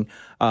interesting?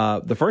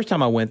 The first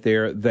time I went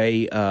there,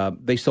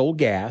 they sold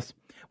gas.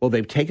 Well,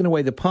 they've taken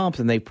away the pumps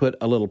and they put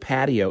a little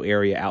patio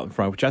area out in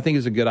front, which I think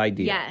is a good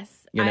idea.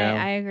 Yes,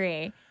 I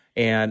agree.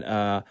 And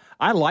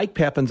I like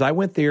Pepin's. I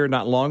went there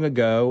not long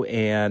ago,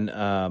 and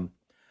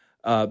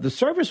the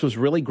service was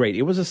really great.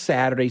 It was a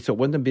Saturday, so it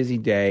wasn't a busy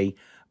day,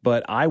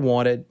 but I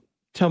wanted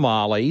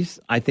tamales.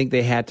 I think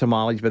they had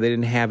tamales, but they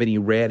didn't have any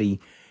ready.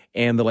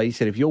 And the lady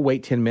said, if you'll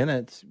wait 10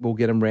 minutes, we'll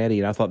get them ready.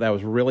 And I thought that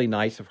was really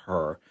nice of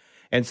her.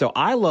 And so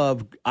I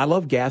love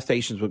gas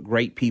stations with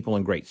great people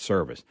and great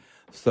service.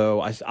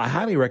 So I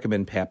highly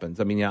recommend Pepin's.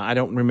 I mean, I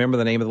don't remember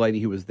the name of the lady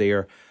who was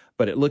there,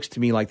 but it looks to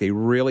me like they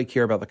really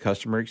care about the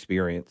customer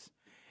experience.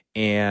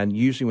 And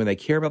usually when they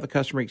care about the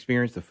customer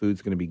experience, the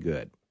food's going to be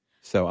good.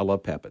 So I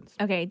love Pepin's.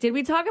 Okay. Did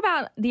we talk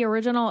about the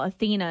original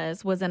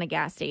Athena's was in a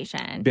gas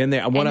station? Been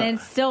there. And then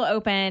it's still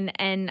open,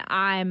 and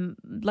I'm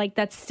like,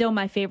 that's still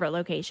my favorite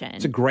location.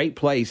 It's a great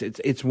place. It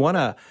is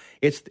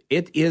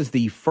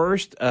the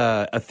first,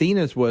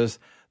 Athena's was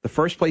the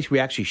first place we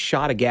actually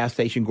shot a gas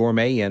station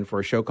gourmet in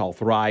for a show called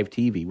Thrive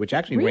TV, which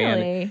actually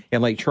ran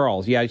in Lake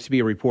Charles. Yeah, I used to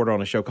be a reporter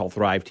on a show called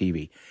Thrive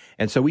TV.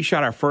 And so we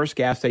shot our first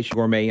gas station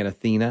gourmet in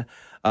Athena.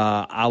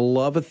 I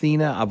love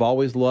Athena. I've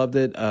always loved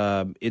it.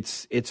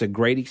 It's a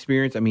great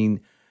experience. I mean,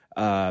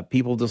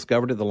 people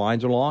discovered it. The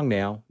lines are long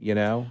now, you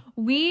know.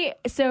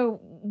 So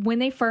when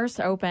they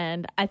first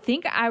opened, I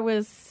think I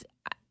was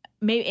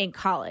maybe in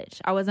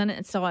college. I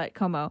wasn't still at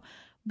Como.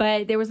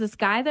 But there was this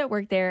guy that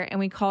worked there, and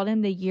we called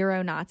him the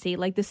Euro Nazi,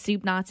 like the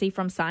soup Nazi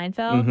from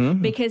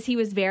Seinfeld, because he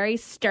was very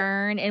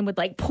stern and would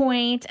like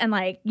point and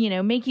like,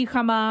 make you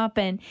come up.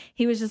 And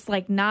he was just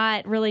like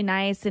not really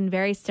nice and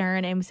very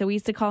stern. And so we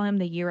used to call him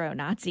the Euro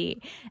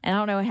Nazi. And I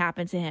don't know what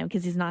happened to him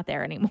because he's not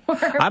there anymore.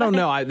 I don't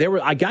know.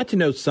 I got to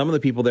know some of the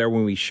people there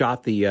when we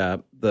shot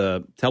the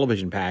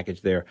television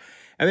package there,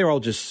 and they were all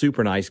just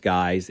super nice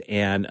guys.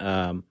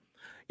 And,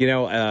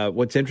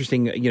 what's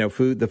interesting, the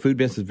food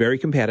business is very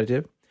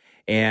competitive.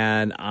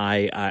 And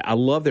I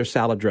love their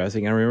salad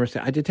dressing. I remember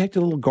saying, I detected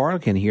a little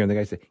garlic in here. And the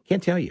guy said,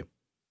 can't tell you.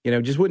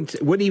 Just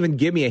wouldn't even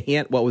give me a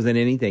hint what was in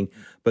anything.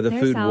 But the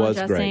food was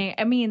dressing, great.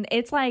 I mean,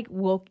 it's like,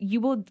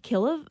 you will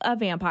kill a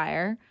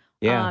vampire.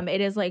 Yeah.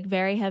 It is like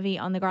very heavy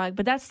on the garlic.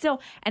 But that's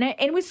still, and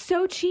it was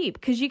so cheap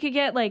because you could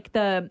get like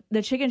the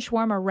chicken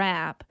shawarma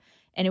wrap.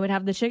 And it would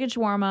have the chicken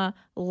shawarma,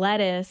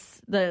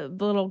 lettuce, the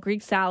little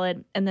Greek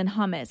salad, and then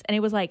hummus. And it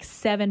was like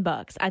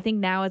 $7. I think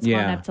now it's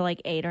gone up to like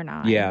 $8 or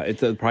 $9. Yeah,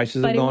 the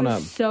prices have gone up. But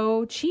it was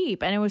so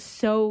cheap, and it was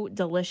so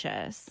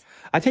delicious.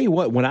 I tell you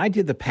what, when I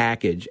did the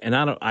package, and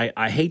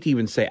I hate to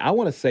even say, I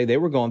want to say they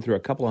were going through a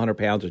couple of 100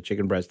 pounds of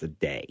chicken breast a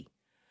day.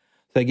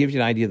 So it gives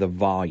you an idea of the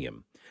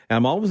volume. And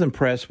I'm always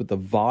impressed with the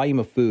volume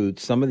of food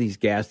some of these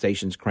gas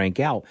stations crank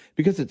out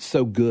because it's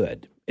so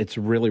good. It's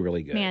really,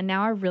 really good. Man,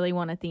 now I really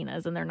want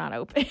Athena's, and they're not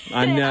open.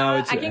 I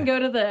know. I can go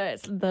to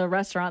the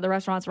restaurant. The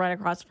restaurant's right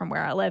across from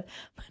where I live,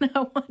 but I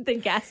want the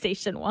gas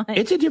station one.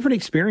 It's a different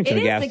experience in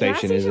a gas station. The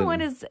gas station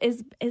one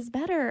is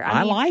better.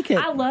 I mean, like it.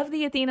 I love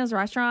the Athena's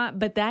restaurant,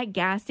 but that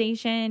gas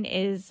station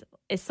is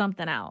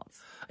something else.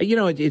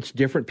 It's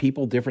different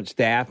people, different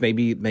staff.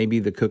 Maybe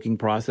the cooking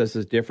process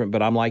is different,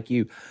 but I'm like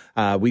you.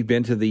 We've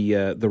been to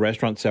the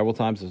restaurant several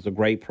times. It's a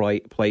great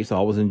place. I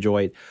always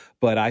enjoy it.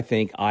 But I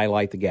think I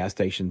like the gas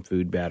station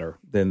food better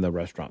than the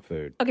restaurant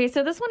food. Okay,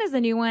 so this one is a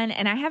new one,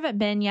 and I haven't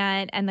been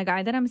yet. And the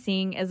guy that I'm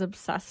seeing is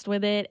obsessed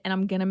with it, and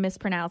I'm going to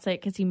mispronounce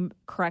it because he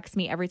corrects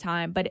me every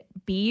time. But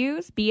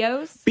Bio's?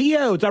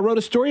 I wrote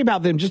a story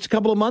about them just a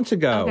couple of months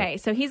ago. Okay,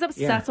 so he's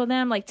obsessed with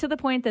them, like to the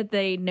point that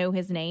they know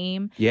his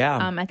name.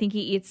 Yeah. I think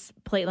he eats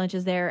plate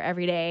lunches there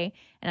every day,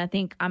 and I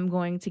think I'm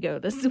going to go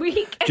this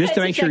week just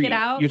to make sure check it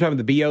out. You're talking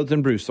about the Bio's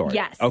in Broussard.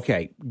 Yes.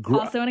 Okay.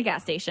 Also in a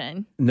gas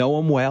station. Know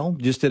them well.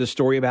 Just did a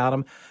story about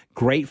them.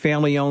 Great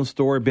family-owned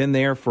store. Been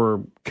there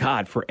for,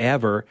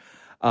 forever.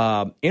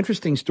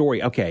 Interesting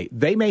story. Okay.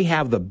 They may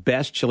have the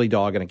best chili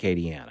dog in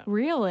Acadiana.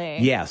 Really?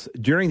 Yes.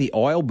 During the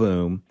oil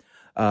boom,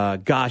 I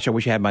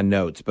wish I had my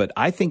notes, but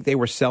I think they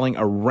were selling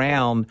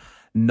around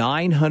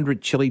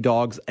 900 chili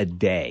dogs a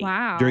day.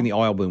 Wow. During the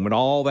oil boom when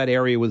all that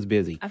area was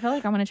busy. I feel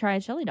like I'm going to try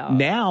a chili dog.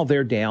 Now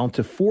they're down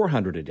to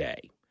 400 a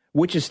day,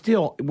 which is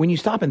still, when you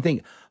stop and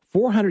think,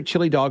 400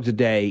 chili dogs a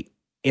day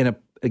in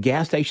a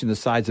gas station the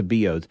size of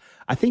Bio's,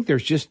 I think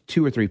there's just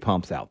 2 or 3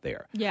 pumps out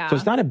there. Yeah. So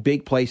it's not a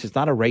big place. It's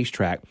not a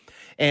racetrack.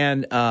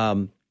 And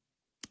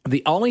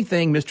the only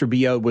thing Mr.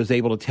 Bio was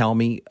able to tell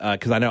me,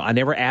 because I know I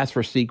never asked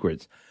for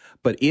secrets,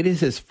 but it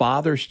is his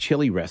father's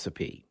chili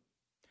recipe.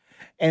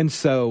 And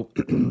so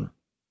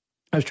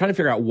I was trying to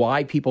figure out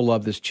why people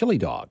love this chili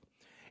dog.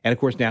 And of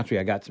course, naturally,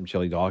 I got some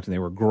chili dogs and they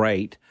were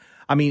great.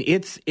 I mean,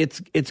 it's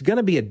going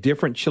to be a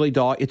different chili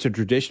dog. It's a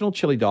traditional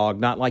chili dog,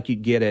 not like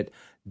you'd get at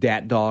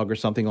Dat Dog or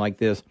something like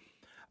this.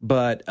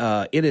 But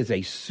it is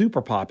a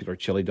super popular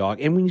chili dog.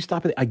 And when you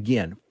stop at,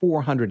 again,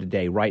 400 a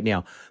day right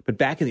now. But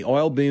back in the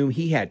oil boom,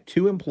 he had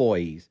 2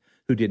 employees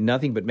who did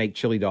nothing but make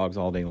chili dogs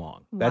all day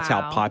long. That's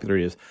how popular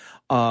it is.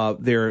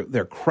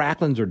 Their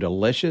cracklins are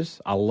delicious.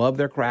 I love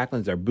their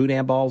cracklins. Their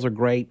boudin balls are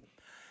great.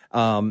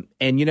 And,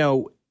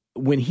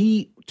 when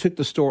he took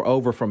the store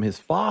over from his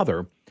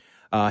father,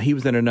 he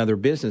was in another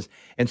business.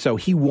 And so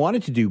he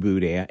wanted to do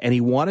boudin and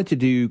he wanted to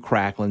do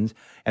cracklins,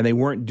 and they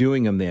weren't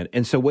doing them then.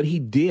 And so what he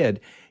did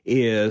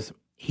is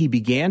he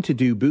began to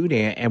do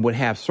boudin and would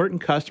have certain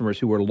customers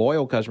who were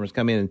loyal customers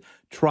come in and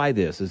try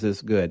this. Is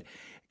this good?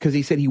 Because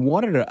he said he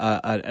wanted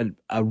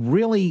a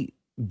really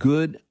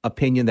good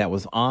opinion that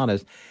was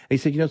honest. And he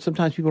said,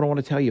 sometimes people don't want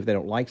to tell you if they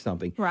don't like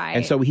something. Right.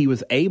 And so he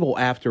was able,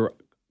 after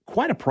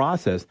quite a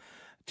process,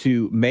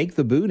 to make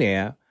the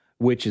boudin,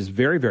 which is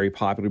very, very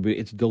popular.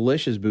 It's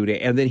delicious boudin.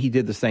 And then he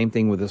did the same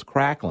thing with his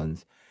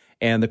cracklins.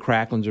 and the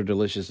cracklins are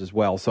delicious as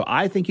well. So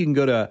I think you can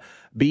go to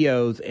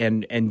B.O.'s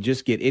and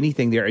just get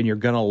anything there, and you're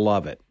going to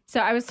love it. So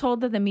I was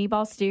told that the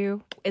meatball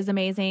stew is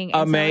amazing.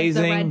 And amazing.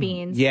 So is the red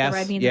beans. Yes, the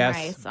red beans yes.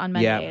 and rice on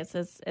Mondays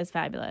is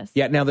fabulous.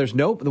 Yeah, now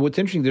what's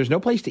interesting, there's no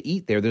place to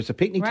eat there. There's a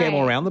picnic table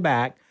around the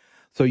back.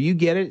 So you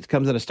get it. It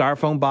comes in a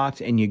styrofoam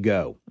box, and you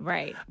go.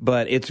 Right.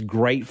 But it's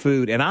great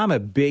food, and I'm a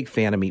big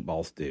fan of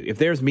meatball stew. If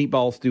there's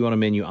meatball stew on a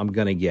menu, I'm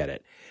going to get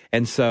it.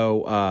 And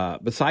so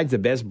besides the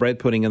best bread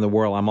pudding in the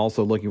world, I'm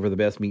also looking for the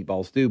best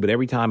meatball stew. But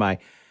every time I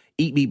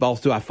eat meatball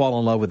stew, I fall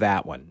in love with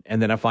that one.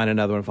 And then I find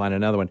another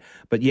one,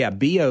 But yeah,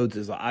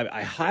 B.O.'s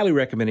I highly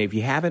recommend it. If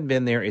you haven't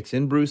been there, it's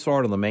in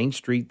Broussard on the main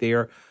street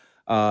there.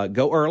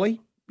 Go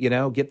early,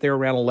 get there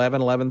around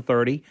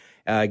 11:30.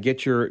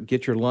 Get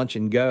your lunch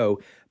and go,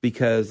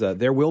 because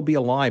there will be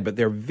a line, but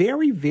they're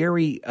very,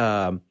 very,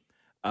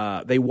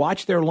 they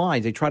watch their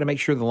lines. They try to make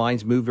sure the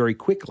lines move very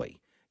quickly,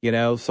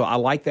 so I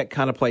like that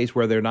kind of place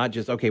where they're not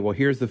just, okay, well,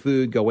 here's the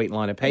food, go wait in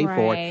line and pay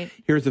for it.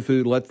 Here's the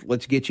food,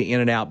 let's get you in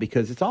and out,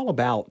 because it's all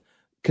about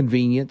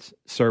convenience,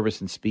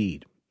 service, and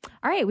speed.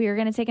 All right, we are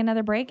going to take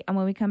another break, and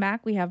when we come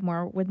back, we have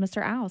more with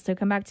Mr. Al. So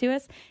come back to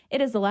us.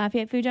 It is the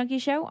Lafayette Food Junkie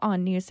Show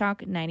on News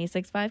Talk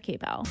 96.5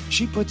 KPEL.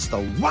 She puts the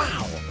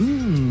wow,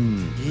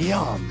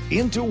 yum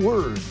into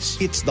words.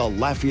 It's the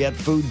Lafayette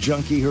Food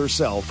Junkie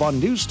herself on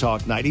News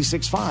Talk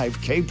 96.5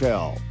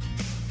 KPEL.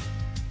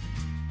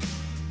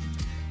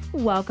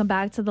 Welcome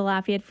back to the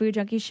Lafayette Food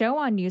Junkie Show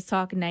on News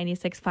Talk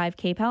 96.5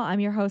 KPEL. I'm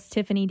your host,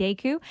 Tiffany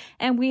Deku,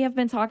 and we have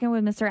been talking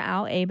with Mr.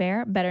 Al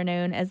Hebert, better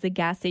known as the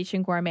Gas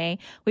Station Gourmet.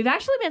 We've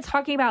actually been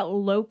talking about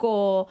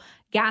local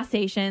gas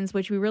stations,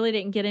 which we really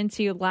didn't get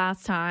into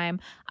last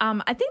time.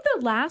 I think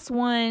the last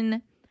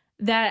one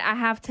that I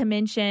have to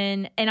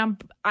mention,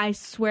 and I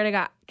swear to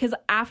God, because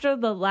after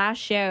the last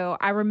show,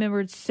 I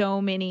remembered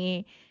so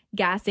many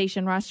gas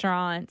station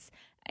restaurants,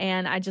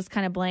 and I just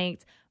kind of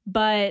blanked.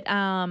 But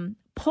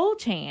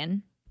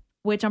Polchan,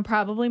 which I'm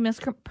probably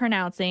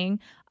mispronouncing,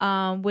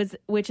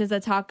 which is a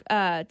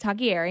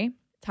tagliere.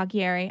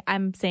 Tagliere.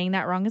 I'm saying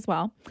that wrong as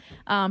well.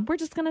 We're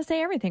just going to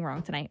say everything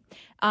wrong tonight.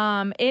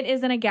 It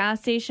is in a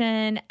gas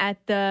station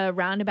at the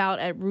roundabout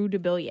at Rue de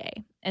Billier.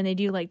 And they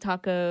do like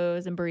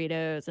tacos and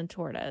burritos and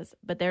tortas,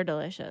 but they're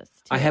delicious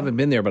too. I haven't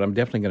been there, but I'm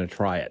definitely going to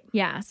try it.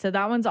 Yeah, so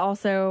that one's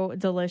also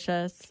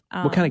delicious.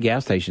 What kind of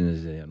gas station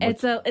is it in?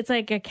 It's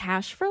like a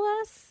Cash for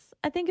Less,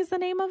 I think is the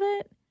name of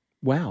it.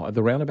 Wow, at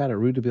the roundabout at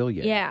Rue de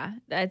Billier. Yeah,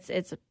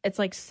 it's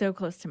like so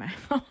close to my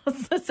house.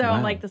 So wow.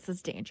 I'm like, this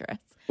is dangerous.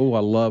 Oh, I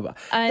love it.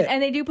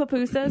 And they do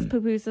pupusas.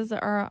 Pupusas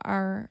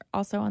are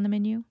also on the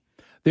menu.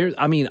 There's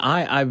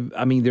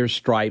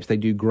Stripes. They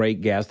do great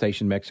gas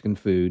station Mexican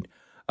food.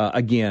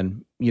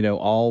 Again,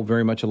 all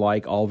very much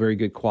alike, all very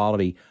good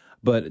quality.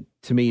 But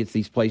to me, it's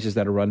these places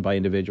that are run by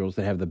individuals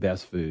that have the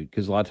best food,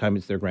 because a lot of times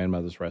it's their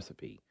grandmother's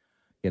recipe.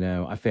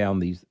 I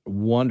found these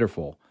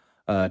wonderful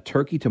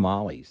turkey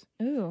tamales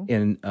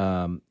in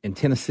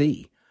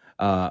Tennessee,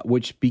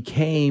 which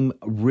became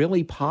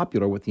really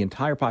popular with the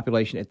entire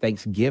population at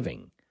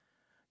Thanksgiving.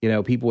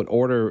 People would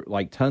order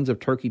like tons of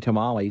turkey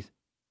tamales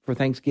for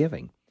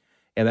Thanksgiving,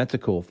 and that's a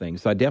cool thing.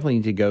 So I definitely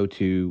need to go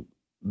to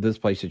this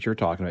place that you're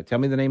talking about. Tell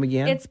me the name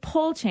again. It's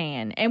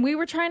Polchan, and we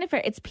were trying to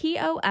figure. It's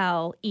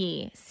Polechan,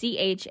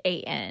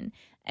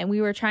 and we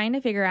were trying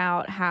to figure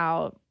out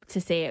how to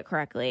say it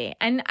correctly.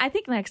 And I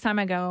think next time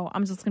I go,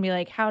 I'm just gonna be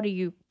like, how do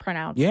you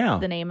pronounce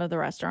the name of the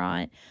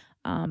restaurant?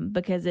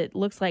 Because it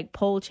looks like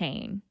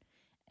Polchan,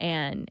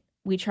 and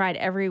we tried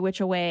every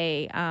which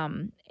way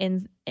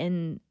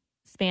in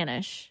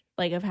Spanish,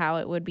 like of how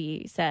it would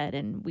be said,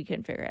 and we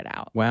couldn't figure it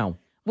out. Wow.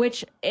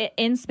 Which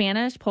in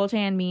Spanish,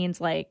 Polchan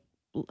means like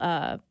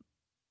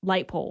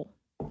light pole.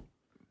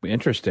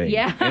 Interesting.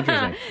 Yeah.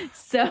 Interesting.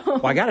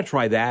 So I got to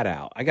try that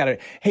out.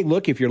 Hey,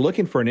 look, if you're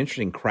looking for an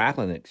interesting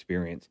crackling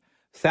experience,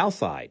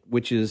 Southside,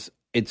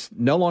 it's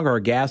no longer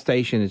a gas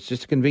station. It's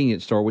just a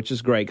convenience store, which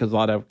is great because a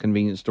lot of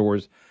convenience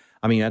stores,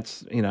 I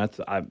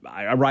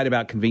write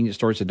about convenience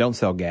stores that don't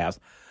sell gas,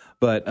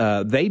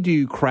 but they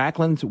do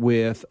cracklings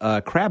with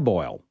crab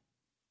boil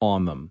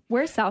on them.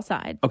 Where's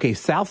Southside? Okay,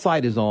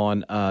 Southside is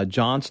on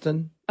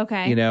Johnston.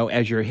 Okay.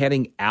 As you're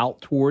heading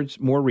out towards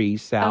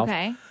Maurice, south.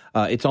 Okay.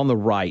 It's on the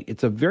right.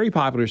 It's a very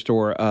popular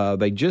store.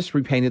 They just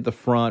repainted the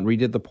front,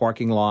 redid the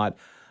parking lot.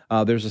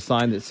 There's a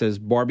sign that says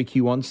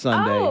barbecue on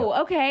Sunday.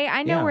 Oh, okay.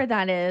 I know where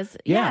that is.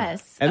 Yeah.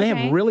 Yes. And they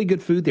have really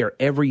good food there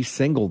every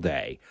single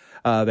day.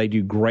 They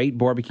do great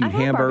barbecued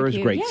hamburgers,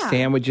 great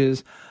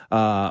sandwiches.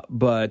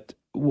 But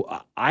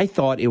I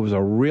thought it was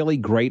a really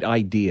great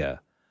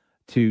idea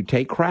to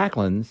take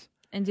cracklins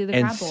and do the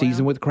crab boil.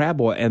 Season with crab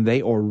boil, and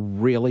they are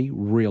really,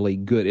 really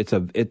good.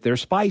 They're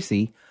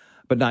spicy,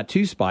 but not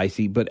too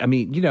spicy. But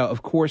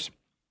of course,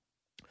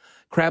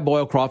 crab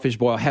boil, crawfish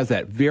boil has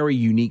that very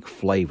unique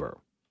flavor,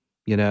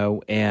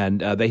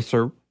 and they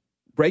serve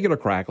regular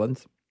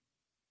cracklins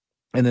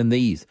and then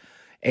these,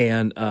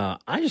 and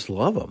I just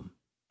love them.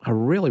 I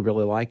really,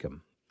 really like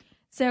them.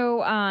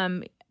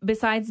 So,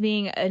 besides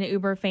being an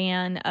Uber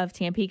fan of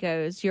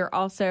Tampico's, you're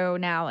also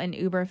now an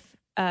Uber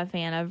a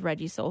fan of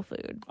Reggie's Soul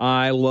Food.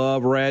 I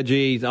love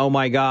Reggie's. Oh,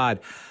 my God.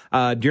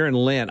 During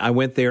Lent, I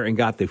went there and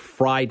got the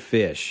fried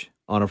fish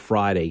on a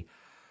Friday.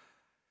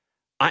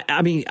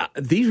 I mean,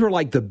 these were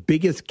like the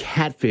biggest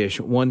catfish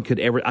one could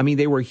ever. I mean,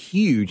 they were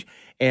huge.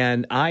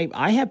 And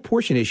I have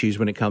portion issues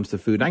when it comes to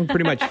food. I can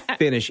pretty much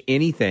finish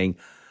anything.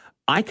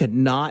 I could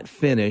not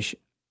finish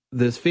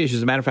this fish.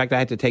 As a matter of fact, I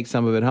had to take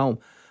some of it home.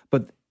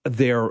 But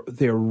they're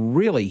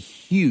really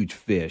huge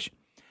fish,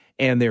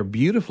 and they're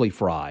beautifully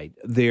fried.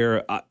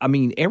 I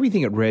mean,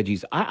 everything at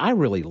Reggie's. I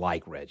really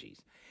like Reggie's,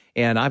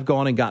 and I've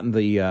gone and gotten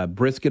the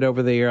brisket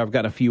over there. I've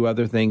got a few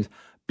other things.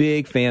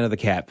 Big fan of the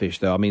catfish,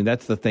 though. I mean,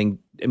 that's the thing,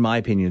 in my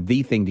opinion,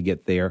 the thing to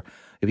get there.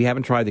 If you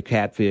haven't tried the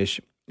catfish,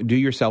 do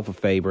yourself a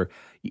favor.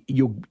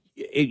 You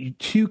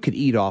too could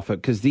eat off it,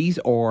 because these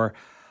are.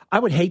 I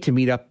would hate to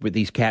meet up with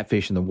these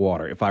catfish in the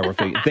water if I were.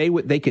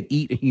 They could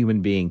eat a human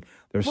being.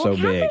 They're so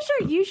big. Catfish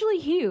are usually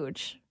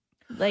huge.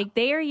 Like,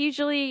 they are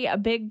usually a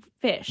big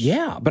fish.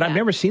 Yeah, but I've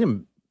never seen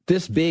them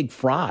this big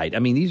fried. I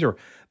mean, these were.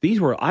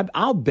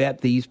 I'll bet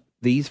these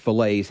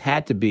fillets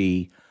had to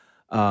be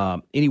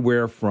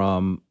anywhere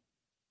from.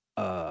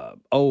 I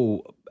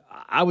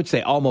would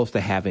say almost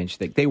a half-inch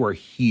thick. They were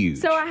huge.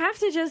 So I have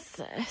to just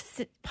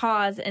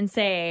pause and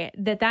say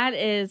that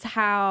is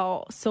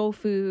how soul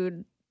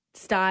food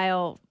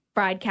style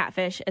fried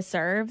catfish is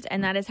served,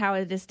 and that is how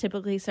it is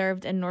typically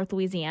served in North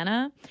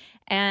Louisiana.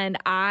 And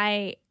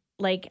I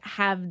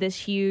have this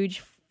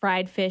huge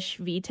fried fish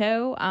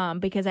veto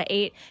because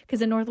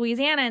in North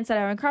Louisiana, instead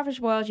of having crawfish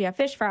boils, you have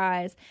fish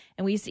fries,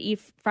 and we used to eat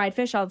fried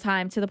fish all the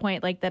time, to the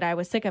point that I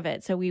was sick of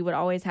it. So we would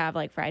always have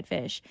fried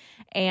fish.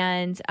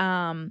 And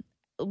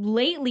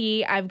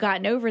lately I've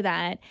gotten over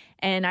that,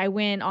 and I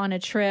went on a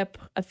trip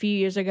a few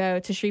years ago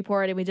to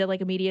Shreveport, and we did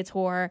a media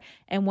tour,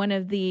 and one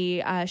of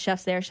the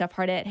chefs there, Chef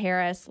Hardette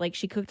Harris,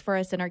 she cooked for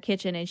us in our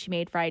kitchen, and she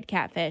made fried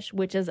catfish,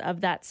 which is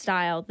of that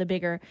style, the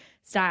bigger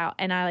style.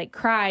 And I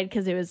cried,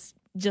 because it was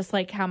just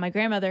like how my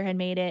grandmother had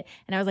made it.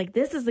 And I was like,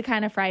 this is the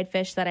kind of fried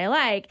fish that I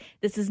like.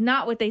 This is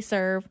not what they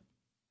serve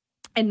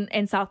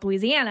in South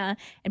Louisiana.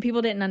 And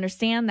people didn't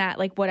understand that,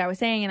 what I was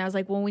saying. And I was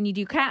like, well, when you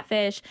do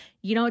catfish,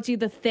 you don't do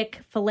the thick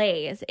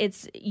fillets.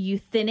 You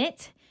thin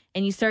it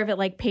and you serve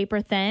it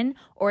paper thin,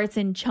 or it's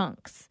in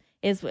chunks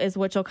is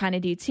what you'll kind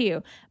of do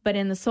too. But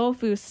in the soul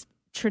food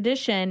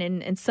tradition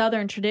and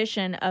Southern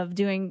tradition of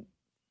doing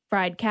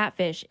fried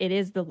catfish, it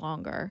is the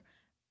longer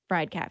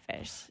fried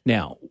catfish.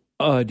 Now,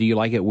 do you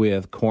like it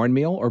with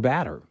cornmeal or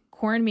batter?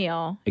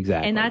 Cornmeal.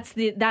 Exactly. And that's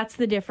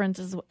the difference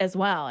as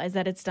well, is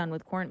that it's done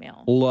with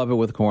cornmeal. Love it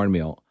with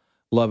cornmeal.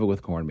 Love it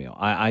with cornmeal.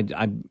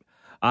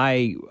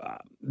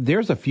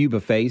 There's a few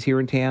buffets here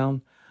in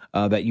town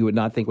that you would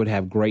not think would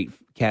have great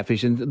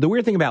catfish. And the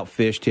weird thing about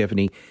fish,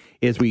 Tiffany,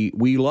 is we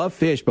love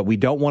fish, but we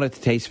don't want it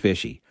to taste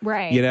fishy.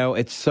 Right.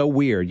 It's so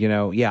weird.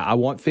 Yeah, I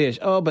want fish.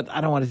 Oh, but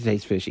I don't want it to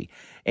taste fishy.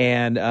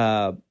 And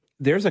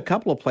there's a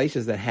couple of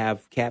places that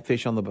have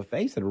catfish on the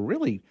buffets that are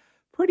really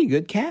pretty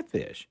good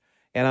catfish.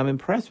 And I'm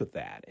impressed with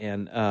that.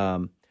 And,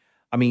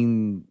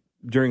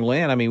 during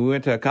Lent, we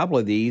went to a couple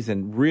of these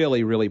and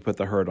really, really put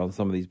the hurt on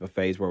some of these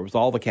buffets where it was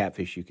all the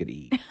catfish you could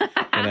eat.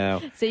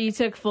 So you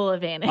took full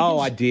advantage. Oh,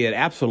 I did.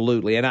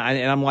 Absolutely. And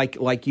I'm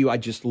like you, I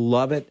just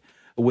love it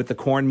with the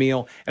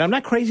cornmeal. And I'm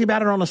not crazy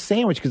about it on a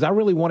sandwich, because I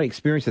really want to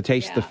experience the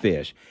taste of the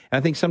fish. And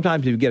I think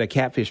sometimes if you get a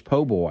catfish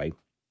po' boy,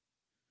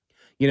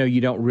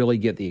 you don't really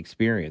get the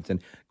experience. And,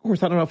 of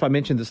course, I don't know if I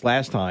mentioned this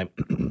last time.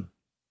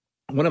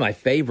 One of my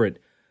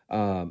favorite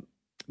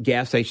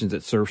gas stations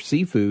that serve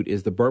seafood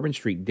is the Bourbon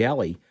Street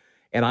Deli.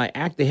 And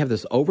they have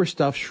this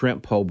overstuffed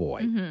shrimp po'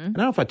 boy. Mm-hmm. And I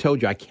don't know if I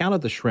told you, I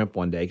counted the shrimp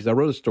one day because I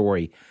wrote a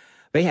story.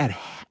 They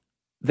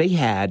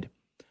had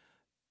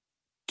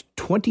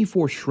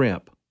 24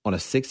 shrimp on a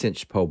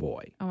 6-inch po'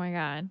 boy. Oh my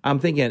God. I'm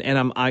thinking,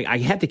 and I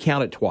had to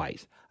count it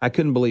twice. I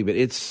couldn't believe it.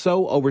 It's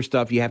so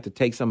overstuffed, you have to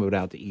take some of it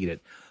out to eat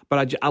it.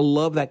 But I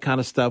love that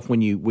kind of stuff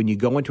when you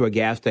go into a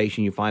gas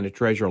station, you find a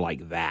treasure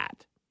like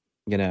that.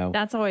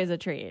 That's always a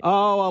treat.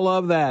 Oh, I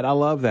love that. I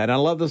love that. I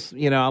love this.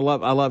 I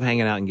love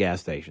hanging out in gas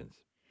stations.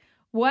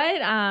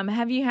 What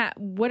have you had?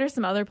 What are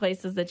some other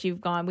places that you've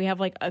gone? We have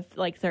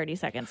 30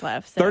 seconds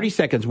left. 30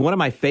 seconds. One of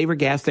my favorite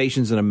gas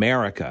stations in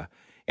America,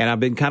 and I've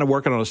been kind of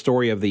working on a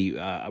story of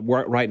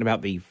writing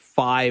about the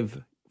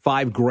five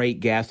great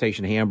gas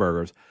station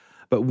hamburgers.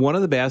 But one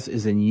of the best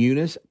is in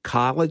Eunice,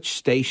 College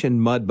Station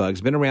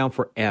Mudbugs. Been around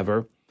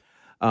forever.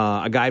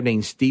 A guy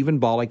named Stephen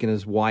Bollock and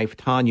his wife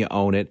Tanya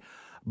own it.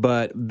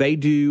 But they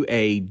do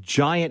a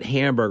giant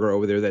hamburger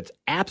over there that's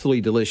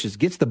absolutely delicious.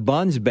 Gets the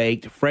buns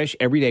baked fresh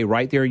every day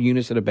right there in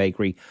Eunice at a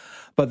bakery.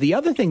 But the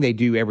other thing they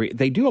do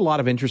a lot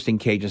of interesting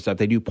Cajun stuff.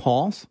 They do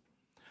paws,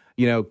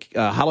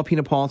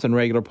 jalapeno paws and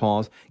regular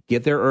paws.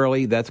 Get there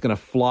early. That's going to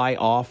fly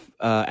off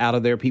out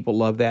of there. People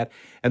love that.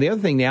 And the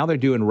other thing now, they're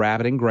doing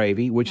rabbit and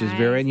gravy, which is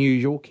very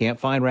unusual. Can't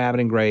find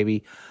rabbit and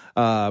gravy.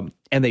 And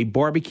they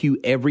barbecue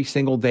every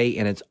single day,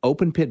 and it's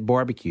open pit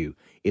barbecue.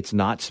 It's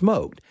not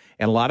smoked.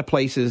 And a lot of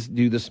places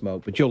do the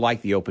smoke, but you'll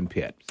like the open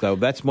pit. So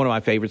that's one of my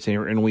favorites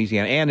here in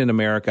Louisiana and in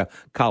America,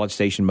 College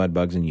Station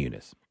Mudbugs in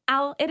Eunice.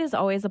 Al, it is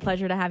always a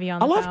pleasure to have you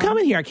on I the love phone.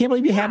 coming here. I can't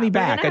believe you had me We're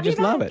back. gonna I have you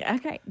just love back.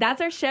 it. Okay. That's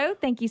our show.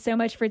 Thank you so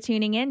much for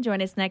tuning in. Join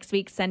us next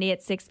week, Sunday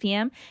at 6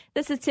 p.m.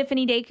 This is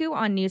Tiffany Deku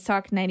on News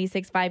Talk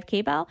 96.5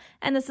 KBEL,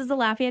 and this is the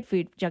Lafayette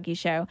Food Junkie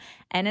Show.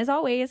 And as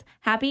always,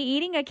 happy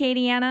eating,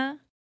 Acadiana.